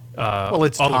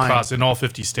 It's all time. across in all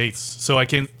 50 states. So I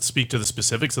can't speak to the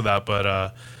specifics of that,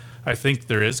 but I think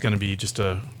there is going to be just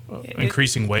a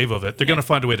increasing wave of it. They're going to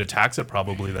find a way to tax it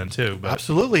probably then too. But,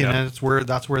 absolutely, and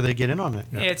that's where they get in on it.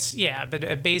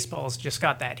 But baseball's just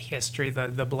got that history.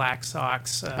 The Black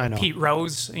Sox, I know. Pete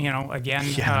Rose, again.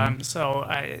 Yeah. So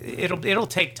it'll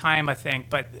take time, I think,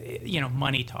 but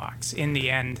money talks in the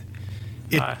end.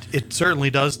 It certainly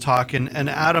does talk, and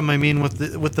Adam,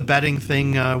 with the betting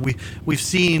thing, we've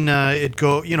seen it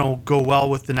go well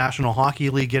with the National Hockey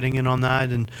League getting in on that,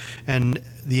 and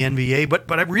the NBA.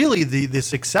 But really the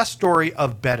success story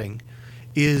of betting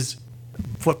is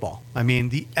football.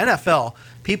 The NFL,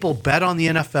 people bet on the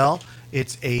NFL.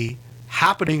 It's a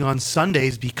happening on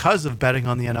Sundays because of betting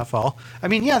on the NFL.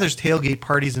 There's tailgate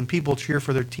parties and people cheer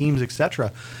for their teams,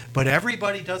 etc. But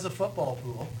everybody does a football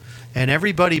pool. And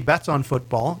everybody bets on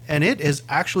football, and it has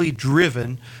actually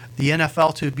driven the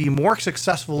NFL to be more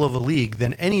successful of a league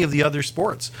than any of the other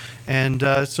sports. And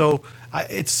so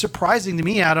it's surprising to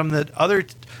me, Adam, that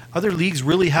other leagues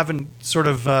really haven't sort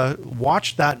of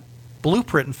watched that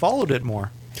blueprint and followed it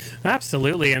more.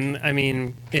 Absolutely, and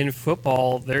in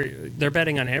football, they're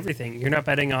betting on everything. You're not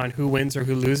betting on who wins or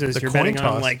who loses. You're betting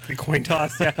on the coin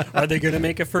toss. Yeah. Are they going to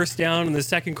make a first down in the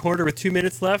second quarter with 2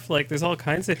 minutes left? There's all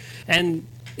kinds of and.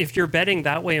 If you're betting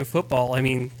that way in football,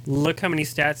 look how many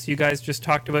stats you guys just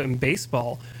talked about in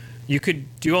baseball. You could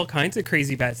do all kinds of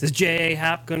crazy bets. Is J.A.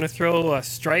 Happ going to throw a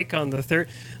strike on the third?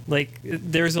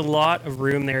 There's a lot of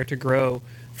room there to grow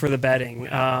for the betting.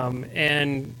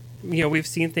 And we've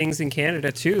seen things in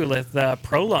Canada too with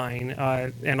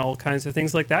Proline and all kinds of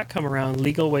things like that come around,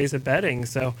 legal ways of betting.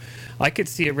 So I could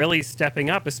see it really stepping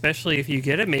up, especially if you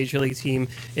get a major league team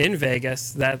in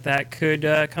Vegas, that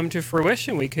could come to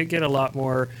fruition. We could get a lot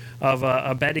more of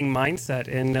a betting mindset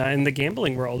in the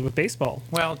gambling world with baseball.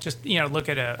 Well, just look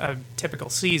at a typical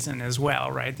season as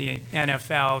well, right? The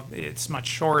NFL, it's much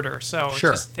shorter, so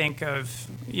Sure. just think of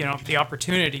the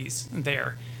opportunities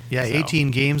there. Yeah, So,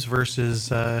 18 games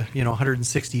versus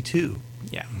 162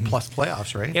 Yeah, plus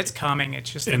playoffs, right? it's coming. It's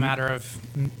just a matter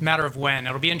of when.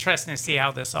 It'll be interesting to see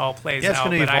how this all plays Yeah, it's out.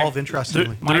 going to but evolve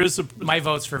interestingly. My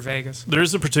vote's for Vegas. There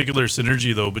is a particular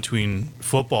synergy, though, between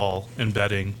football and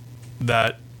betting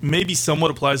that maybe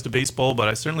somewhat applies to baseball, but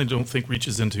I certainly don't think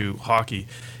reaches into hockey.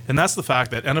 And that's the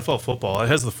fact that NFL football, it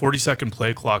has the 40-second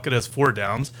play clock. It has 4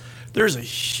 downs. There's a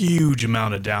huge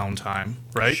amount of downtime,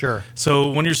 right? Sure. So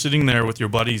when you're sitting there with your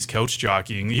buddies couch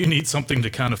jockeying, you need something to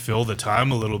kind of fill the time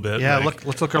a little bit. Yeah, like,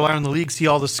 let's look around the league, see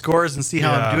all the scores, and see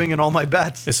how Yeah. I'm doing in all my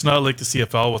bets. It's not like the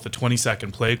CFL with a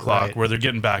 20-second play clock Right. where they're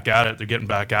getting back at it,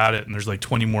 and there's like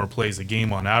 20 more plays a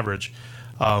game on average.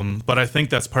 But I think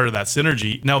that's part of that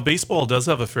synergy. Now, baseball does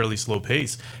have a fairly slow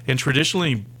pace, and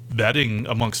traditionally, betting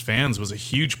amongst fans was a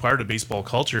huge part of baseball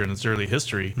culture in its early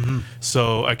history.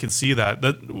 So I can see that.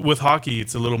 With hockey,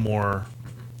 it's a little more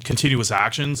continuous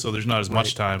action, so there's not as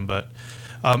much time. But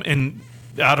and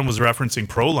Adam was referencing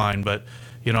Proline, but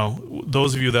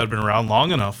those of you that have been around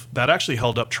long enough, that actually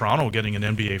held up Toronto getting an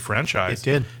NBA franchise. It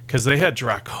did. Because they had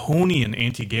draconian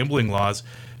anti-gambling laws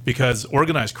because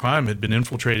organized crime had been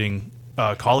infiltrating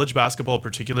college basketball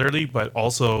particularly, but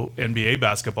also NBA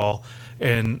basketball.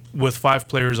 And with 5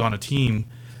 players on a team,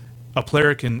 a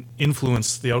player can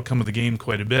influence the outcome of the game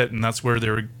quite a bit. And that's where they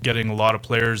were getting a lot of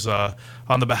players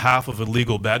on the behalf of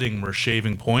illegal betting were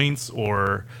shaving points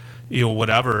or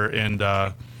whatever. And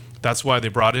that's why they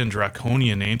brought in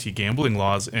draconian anti-gambling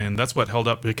laws. And that's what held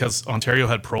up because Ontario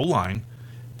had Proline.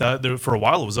 For a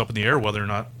while, it was up in the air whether or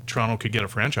not Toronto could get a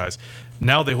franchise.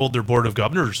 Now they hold their board of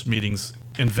governors meetings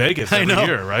in Vegas every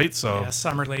year, right? So Yeah,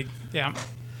 summer league. Yeah.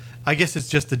 I guess it's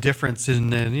just the difference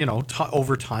in,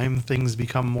 over time things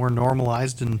become more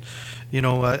normalized. And,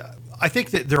 I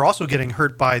think that they're also getting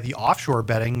hurt by the offshore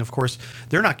betting. Of course,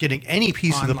 they're not getting any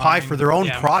piece of the pie Online, for their own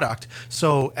yeah. product.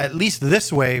 So at least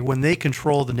this way, when they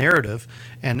control the narrative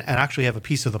and actually have a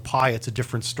piece of the pie, it's a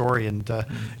different story. And,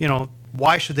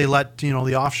 why should they let,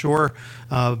 the offshore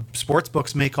sports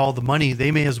books make all the money? They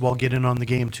may as well get in on the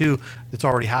game too. It's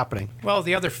already happening. Well,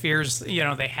 the other fears,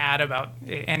 they had about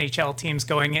NHL teams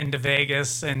going into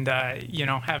Vegas and,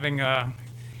 having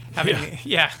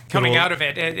coming Well, out of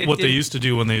it. what they used to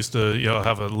do when they used to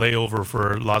have a layover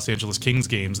for Los Angeles Kings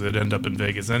games, they'd end up in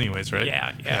Vegas anyways, right?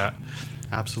 Yeah.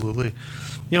 Absolutely.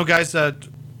 Guys, the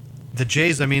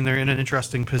Jays, they're in an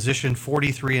interesting position,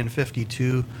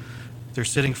 43-52. They're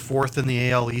sitting 4th in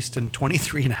the AL East and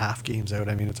 23 and a half games out.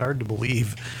 It's hard to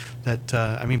believe that,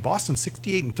 Boston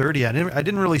 68-30. I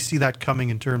didn't really see that coming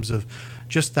in terms of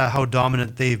just how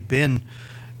dominant they've been.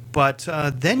 But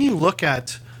then you look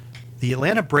at the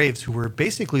Atlanta Braves, who were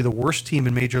basically the worst team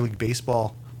in Major League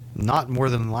Baseball, not more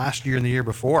than last year and the year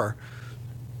before.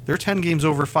 They're 10 games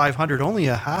over 500, only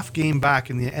a half game back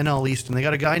in the NL East. And they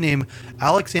got a guy named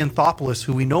Alex Anthopoulos,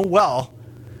 who we know well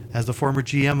as the former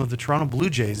GM of the Toronto Blue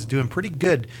Jays, doing pretty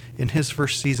good in his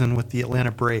first season with the Atlanta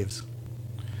Braves.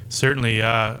 Certainly,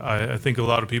 I think a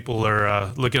lot of people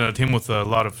are looking at him with a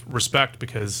lot of respect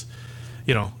because,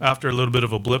 after a little bit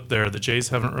of a blip there, the Jays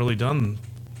haven't really done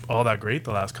all that great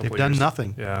the last couple of years. They've done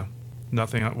nothing. Yeah,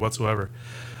 nothing whatsoever.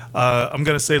 I'm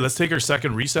going to say let's take our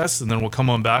second recess, and then we'll come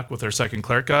on back with our second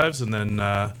Clark Ives, and then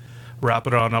wrap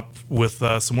it on up with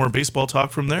some more baseball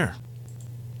talk from there.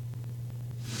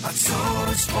 A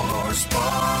source for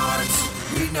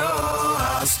sports. We know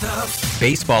our stuff.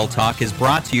 Baseball Talk is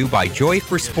brought to you by Joy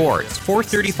for Sports,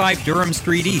 435 Durham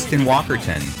Street East in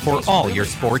Walkerton, for all your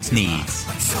sports needs.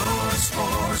 A source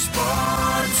for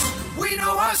sports. We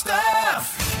know our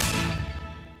stuff.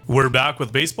 We're back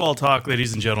with Baseball Talk,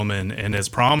 ladies and gentlemen, and as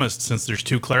promised, since there's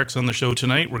 2 Clarks on the show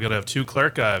tonight, we're going to have 2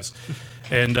 Clark Ives.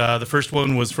 And the first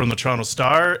one was from the Toronto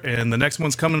Star, and the next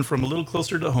one's coming from a little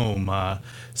closer to home.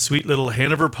 Sweet little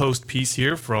Hanover Post piece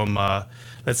here from,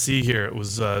 let's see here, it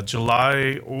was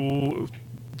July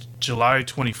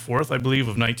 24th, I believe,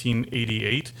 of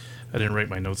 1988. I didn't write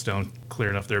my notes down clear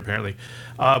enough there, apparently.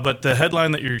 But the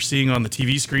headline that you're seeing on the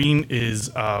TV screen is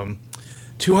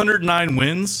 209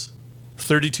 wins,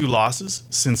 32 losses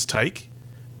since Tyke.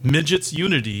 Midgets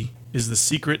unity is the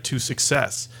secret to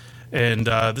success. And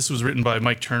this was written by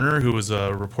Mike Turner, who was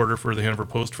a reporter for the Hanover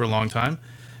Post for a long time.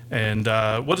 And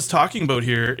what it's talking about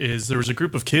here is there was a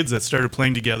group of kids that started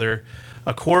playing together.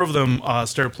 A core of them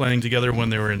started playing together when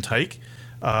they were in Tyke.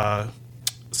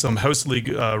 Some house league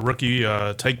rookie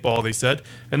Tyke ball, they said.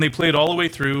 And they played all the way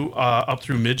through, up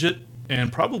through midget,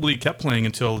 and probably kept playing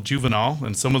until juvenile.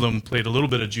 And some of them played a little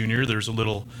bit of junior. There's a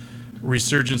little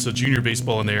resurgence of junior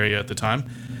baseball in the area at the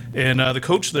time. And the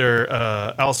coach there,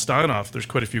 Al Steinoff, there's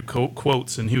quite a few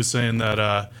quotes, and he was saying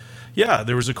that,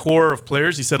 there was a core of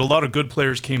players. He said a lot of good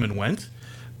players came and went,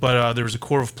 but there was a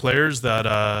core of players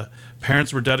that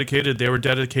parents were dedicated, they were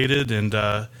dedicated, and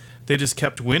they just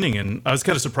kept winning. And I was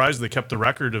kind of surprised they kept the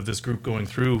record of this group going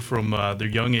through from their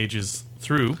young ages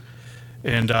through.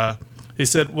 And he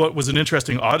said what was an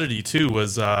interesting oddity, too,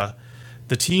 was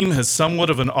the team has somewhat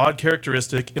of an odd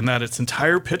characteristic in that its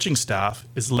entire pitching staff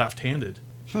is left-handed.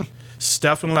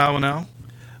 Stefan Lawanow,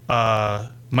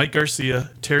 Mike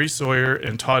Garcia, Terry Sawyer,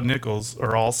 and Todd Nichols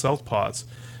are all southpaws.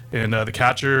 And the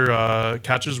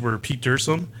catchers were Pete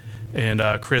Dursum and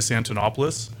Chris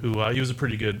Antonopoulos, who he was a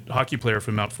pretty good hockey player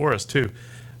from Mount Forest, too.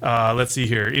 Let's see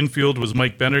here. Infield was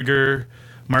Mike Benniger,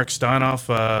 Mark Steinoff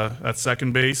at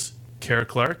second base, Kerr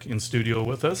Clark in studio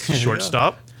with us,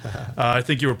 shortstop. I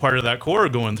think you were part of that core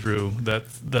going through,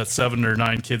 that 7 or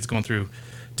 9 kids going through.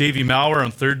 Davey Maurer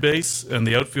on third base, and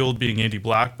the outfield being Andy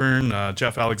Blackburn,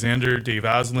 Jeff Alexander, Dave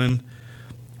Aslin,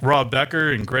 Rob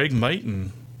Becker, and Greg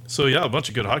Mighton. So, yeah, a bunch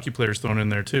of good hockey players thrown in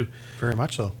there, too. Very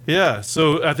much so. Yeah,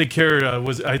 so I think Kerr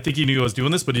I think he knew I was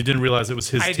doing this, but he didn't realize it was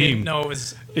his team. I didn't know it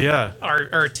was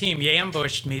our team. You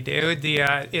ambushed me, dude.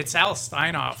 It's Al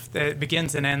Steinoff that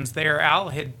begins and ends there. Al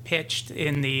had pitched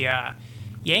in the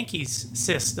Yankees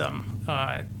system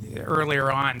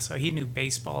earlier on, so he knew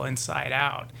baseball inside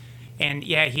out. And,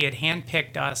 yeah, he had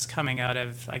handpicked us coming out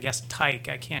of, I guess, Tyke.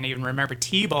 I can't even remember.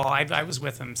 T-ball. I was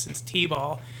with him since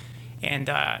T-ball. And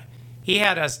he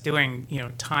had us doing,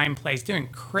 time plays, doing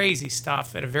crazy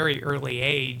stuff at a very early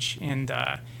age. And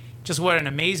just what an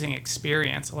amazing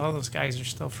experience. A lot of those guys are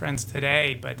still friends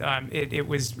today. But it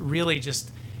was really just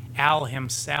Al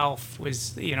himself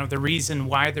was, the reason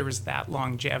why there was that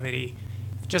longevity.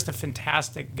 Just a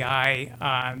fantastic guy,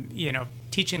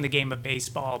 teaching the game of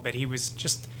baseball. But he was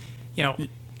just...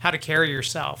 how to carry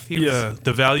yourself.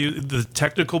 The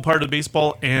technical part of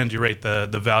baseball, and you're right,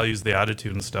 the values, the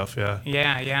attitude and stuff,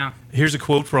 Yeah. Here's a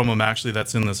quote from him, actually,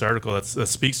 that's in this article that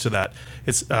speaks to that.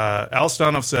 It's Al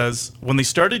Steinoff says, "When they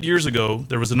started years ago,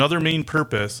 there was another main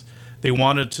purpose they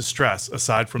wanted to stress,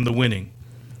 aside from the winning.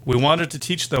 We wanted to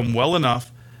teach them well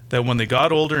enough that when they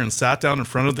got older and sat down in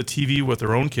front of the TV with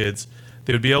their own kids,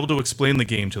 they would be able to explain the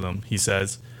game to them," he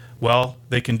says. "Well,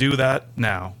 they can do that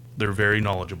now. They're very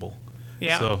knowledgeable."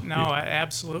 Yeah,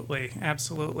 absolutely.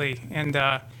 And,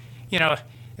 I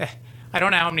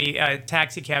don't know how many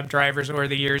taxi cab drivers over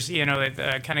the years,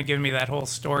 that kind of give me that whole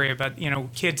story about,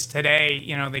 kids today,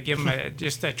 they give them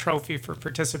just a trophy for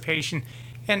participation.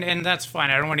 And that's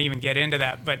fine. I don't want to even get into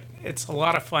that, but it's a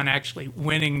lot of fun actually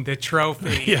winning the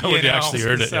trophy. When you actually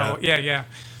earned it. So, yeah.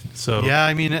 So, yeah,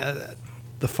 I mean...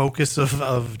 the focus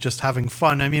of just having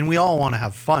fun. I mean, we all want to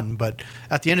have fun, but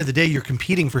at the end of the day, you're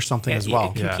competing for something as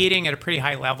well. Competing at a pretty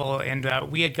high level, and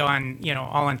we had gone,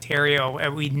 all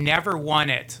Ontario. We never won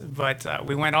it, but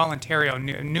we went all Ontario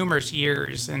numerous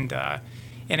years, and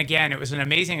again, it was an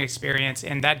amazing experience,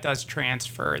 and that does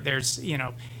transfer. There's,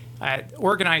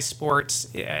 organized sports,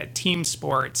 team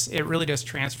sports, it really does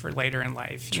transfer later in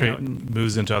life.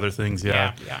 Moves into other things,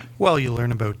 yeah. Well, you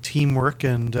learn about teamwork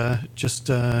and just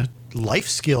life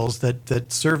skills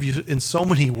that serve you in so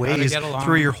many ways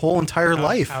through your whole entire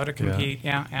life. How to compete,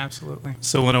 yeah, absolutely.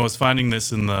 So when I was finding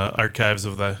this in the archives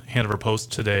of the Hanover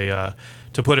Post today,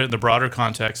 to put it in the broader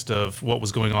context of what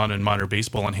was going on in minor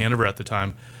baseball in Hanover at the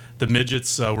time, the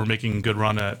midgets were making a good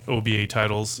run at OBA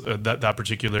titles that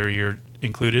particular year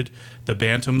included. The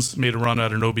Bantams made a run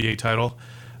at an OBA title.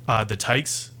 The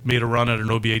Tykes made a run at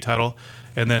an OBA title.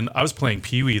 And then I was playing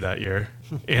Pee Wee that year.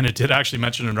 And it did actually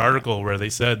mention an article where they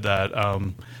said that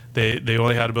they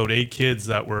only had about 8 kids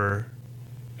that were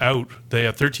out. They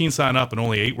had 13 sign up and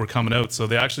only 8 were coming out. So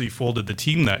they actually folded the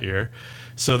team that year.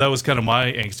 So that was kind of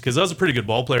my angst, because I was a pretty good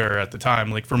ball player at the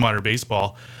time, like for minor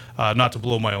baseball. Not to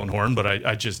blow my own horn, but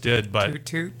I just did.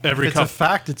 But it's a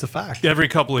fact. Every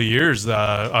couple of years,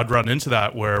 I'd run into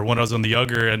that, where when I was on the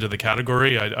younger end of the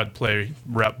category, I'd play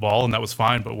rep ball, and that was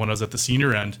fine. But when I was at the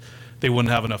senior end, they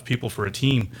wouldn't have enough people for a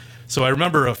team. So I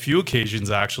remember a few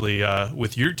occasions, actually,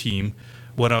 with your team,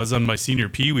 when I was on my senior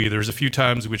Pee Wee, there was a few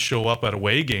times we'd show up at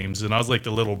away games, and I was like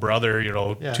the little brother,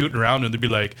 tooting around, and they'd be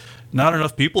like, not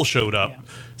enough people showed up. Yeah.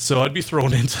 So I'd be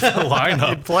thrown into the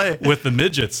lineup with the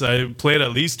midgets. I played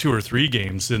at least 2 or 3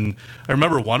 games, and I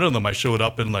remember one of them I showed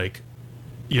up in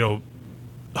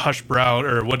Hush Brown,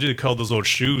 or what do they call those old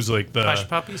shoes? Like the Hush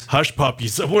puppies? Hush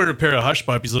puppies. I ordered a pair of Hush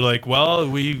puppies. They're like, well,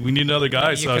 we need another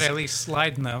guy. You could at least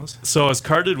slide in those. So I was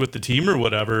carded with the team or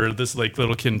whatever, this like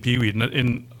little kid Pee Wee.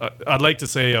 And I'd like to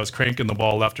say I was cranking the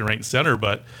ball left and right and center,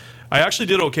 but I actually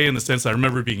did okay in the sense I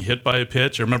remember being hit by a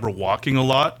pitch. I remember walking a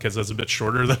lot because I was a bit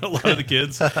shorter than a lot of the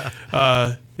kids,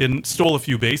 and stole a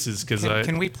few bases because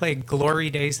Can we play Glory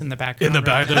Days in the background? in the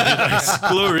back of the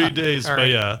glory days. All But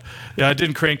right. yeah, I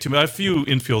didn't crank too much. A few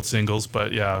infield singles,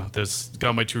 but yeah, just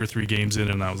got my 2 or 3 games in,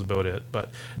 and that was about it. But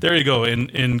there you go,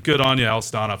 and good on you, Al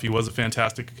Stanoff. He was a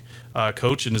fantastic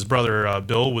coach, and his brother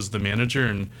Bill was the manager,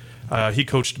 and he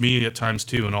coached me at times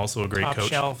too, and also a great Top coach.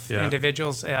 shelf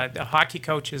individuals, a hockey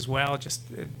coach as well. Just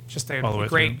All the way a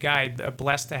great through. guy.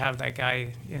 Blessed to have that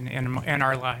guy in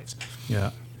our lives.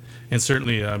 Yeah, and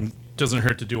certainly doesn't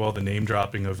hurt to do all the name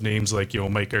dropping of names like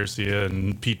Mike Garcia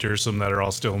and Pete Dursum that are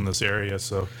all still in this area.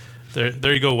 So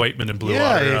there you go, Whiteman and Blue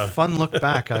Yeah, Water. a fun look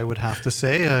back, I would have to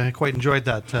say. I quite enjoyed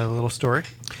that little story.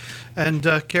 And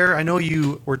Kerr, I know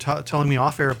you were telling me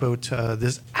off air about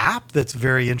this app that's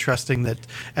very interesting. That,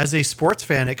 as a sports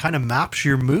fan, it kind of maps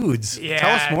your moods. Yeah,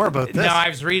 Tell us more about this. No, I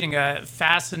was reading a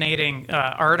fascinating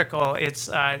article. It's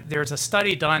there's a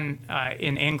study done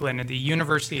in England at the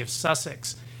University of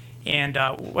Sussex, and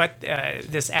what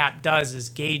this app does is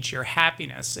gauge your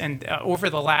happiness. And over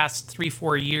the last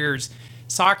 3-4 years,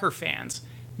 soccer fans,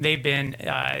 they've been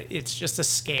it's just a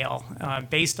scale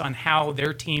based on how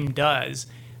their team does.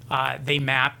 They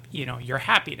map, your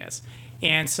happiness,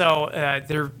 and so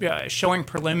they're showing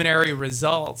preliminary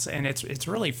results, and it's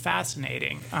really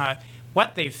fascinating.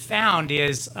 What they've found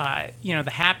is, the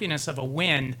happiness of a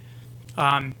win,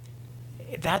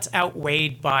 that's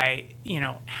outweighed by,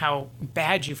 how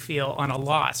bad you feel on a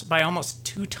loss by almost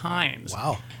 2 times.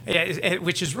 Wow.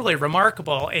 Which is really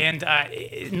remarkable, and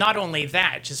not only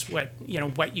that, just what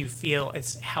you feel,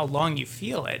 it's how long you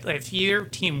feel it. If your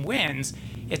team wins,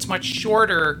 it's much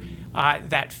shorter,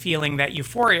 that feeling, that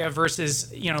euphoria,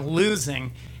 versus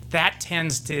losing. That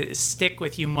tends to stick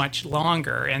with you much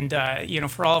longer. And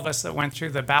for all of us that went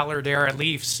through the Ballard era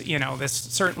Leafs, this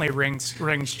certainly rings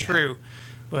true.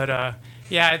 But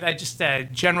I just a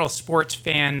general sports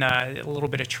fan. A little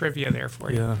bit of trivia there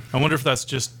for you. Yeah, I wonder if that's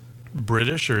just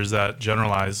British, or is that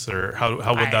generalized, or how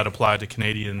would that apply to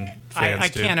Canadian fans I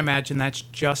too? can't imagine that's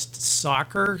just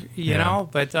soccer,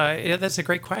 but that's a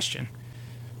great question.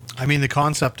 I mean, the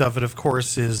concept of it, of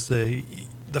course, is the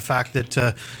fact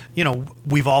that,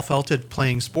 we've all felt it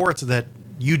playing sports, that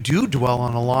you do dwell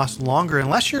on a loss longer,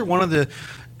 unless you're one of the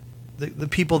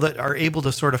people that are able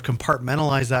to sort of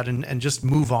compartmentalize that and just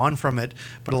move on from it.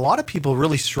 But a lot of people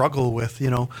really struggle with,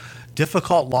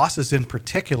 difficult losses in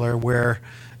particular, where,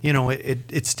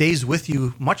 it stays with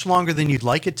you much longer than you'd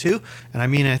like it to. And I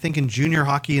mean, I think in junior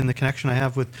hockey, and the connection I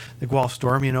have with the Guelph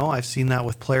Storm, I've seen that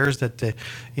with players that,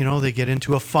 they get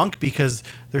into a funk because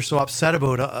they're so upset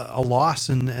about a loss,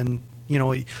 and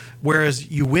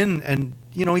whereas you win and,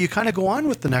 you kind of go on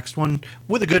with the next one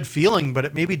with a good feeling, but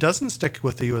it maybe doesn't stick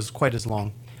with you quite as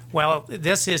long. Well,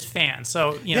 this is fans,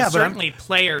 so Yeah, but certainly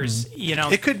players.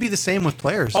 It could be the same with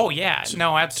players. Oh yeah,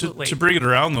 no, absolutely. To bring it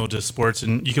around though to sports,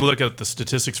 and you can look at the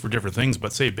statistics for different things,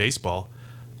 but say baseball,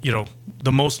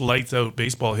 the most lights out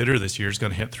baseball hitter this year is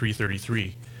going to hit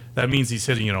 333. That means he's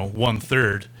hitting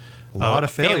 1/3. A lot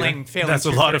of failure. Failing That's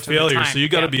a through lot of to the failure. time. So you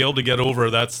got to Yeah. be able to get over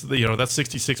that's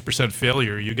 66%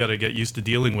 failure. You got to get used to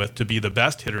dealing with to be the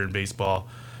best hitter in baseball.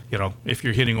 If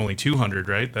you're hitting only 200,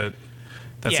 right? That's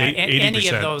 80%. Any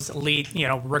of those elite,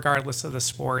 regardless of the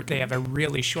sport, they have a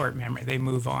really short memory. They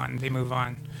move on.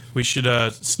 We should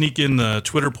sneak in the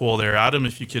Twitter poll there, Adam.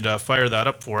 If you could fire that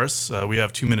up for us, we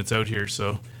have 2 minutes out here.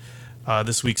 So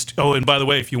this week's. Oh, and by the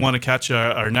way, if you want to catch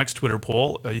our next Twitter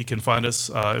poll, you can find us.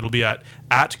 It'll be at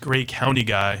Gray County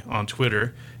Guy on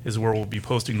Twitter is where we'll be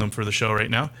posting them for the show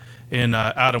right now. And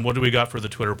Adam, what do we got for the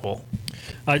Twitter poll?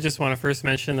 I just want to first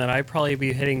mention that I'd probably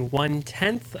be hitting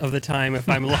 1/10 of the time if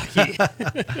I'm lucky.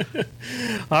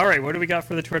 All right, what do we got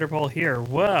for the Twitter poll here?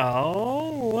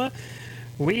 Well,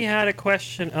 we had a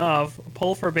question of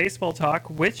poll for baseball talk.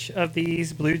 Which of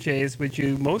these Blue Jays would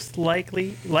you most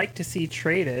likely like to see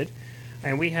traded?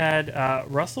 And we had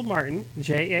Russell Martin,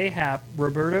 J.A. Happ,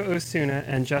 Roberto Osuna,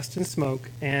 and Justin Smoke.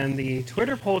 And the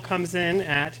Twitter poll comes in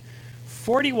at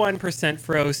 41%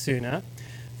 for Osuna,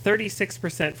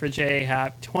 36% for J.A.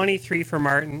 Happ, 23% for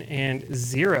Martin, and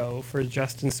 0% for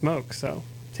Justin Smoke. So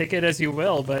take it as you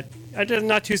will, but I'm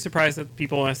not too surprised that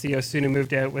people want to see Osuna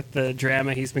moved out with the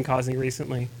drama he's been causing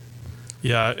recently.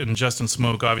 Yeah, and Justin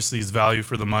Smoke obviously is value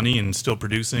for the money and still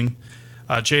producing.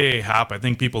 J.A. Happ, I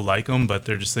think people like him, but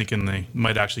they're just thinking they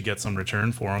might actually get some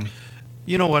return for him.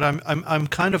 You know what? I'm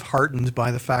kind of heartened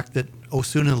by the fact that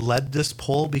Osuna led this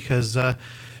poll because,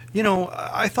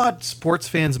 I thought sports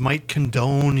fans might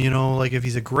condone, like if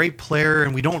he's a great player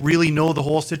and we don't really know the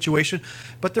whole situation,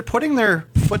 but they're putting their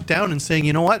foot down and saying,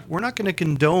 you know what, we're not going to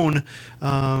condone,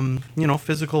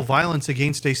 physical violence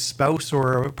against a spouse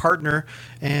or a partner,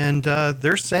 and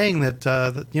they're saying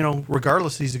that,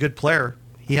 regardless, he's a good player,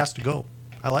 he has to go.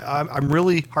 I'm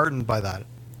really heartened by that.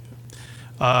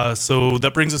 So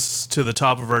that brings us to the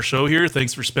top of our show here.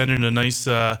 Thanks for spending a nice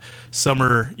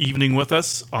summer evening with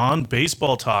us on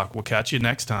Baseball Talk. We'll catch you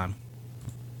next time.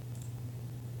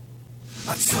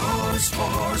 A source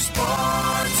for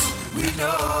sports. We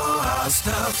know our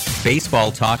stuff.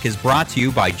 Baseball Talk is brought to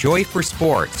you by Joy for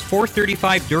Sports,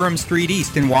 435 Durham Street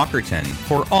East in Walkerton,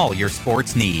 for all your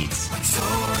sports needs. A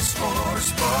source for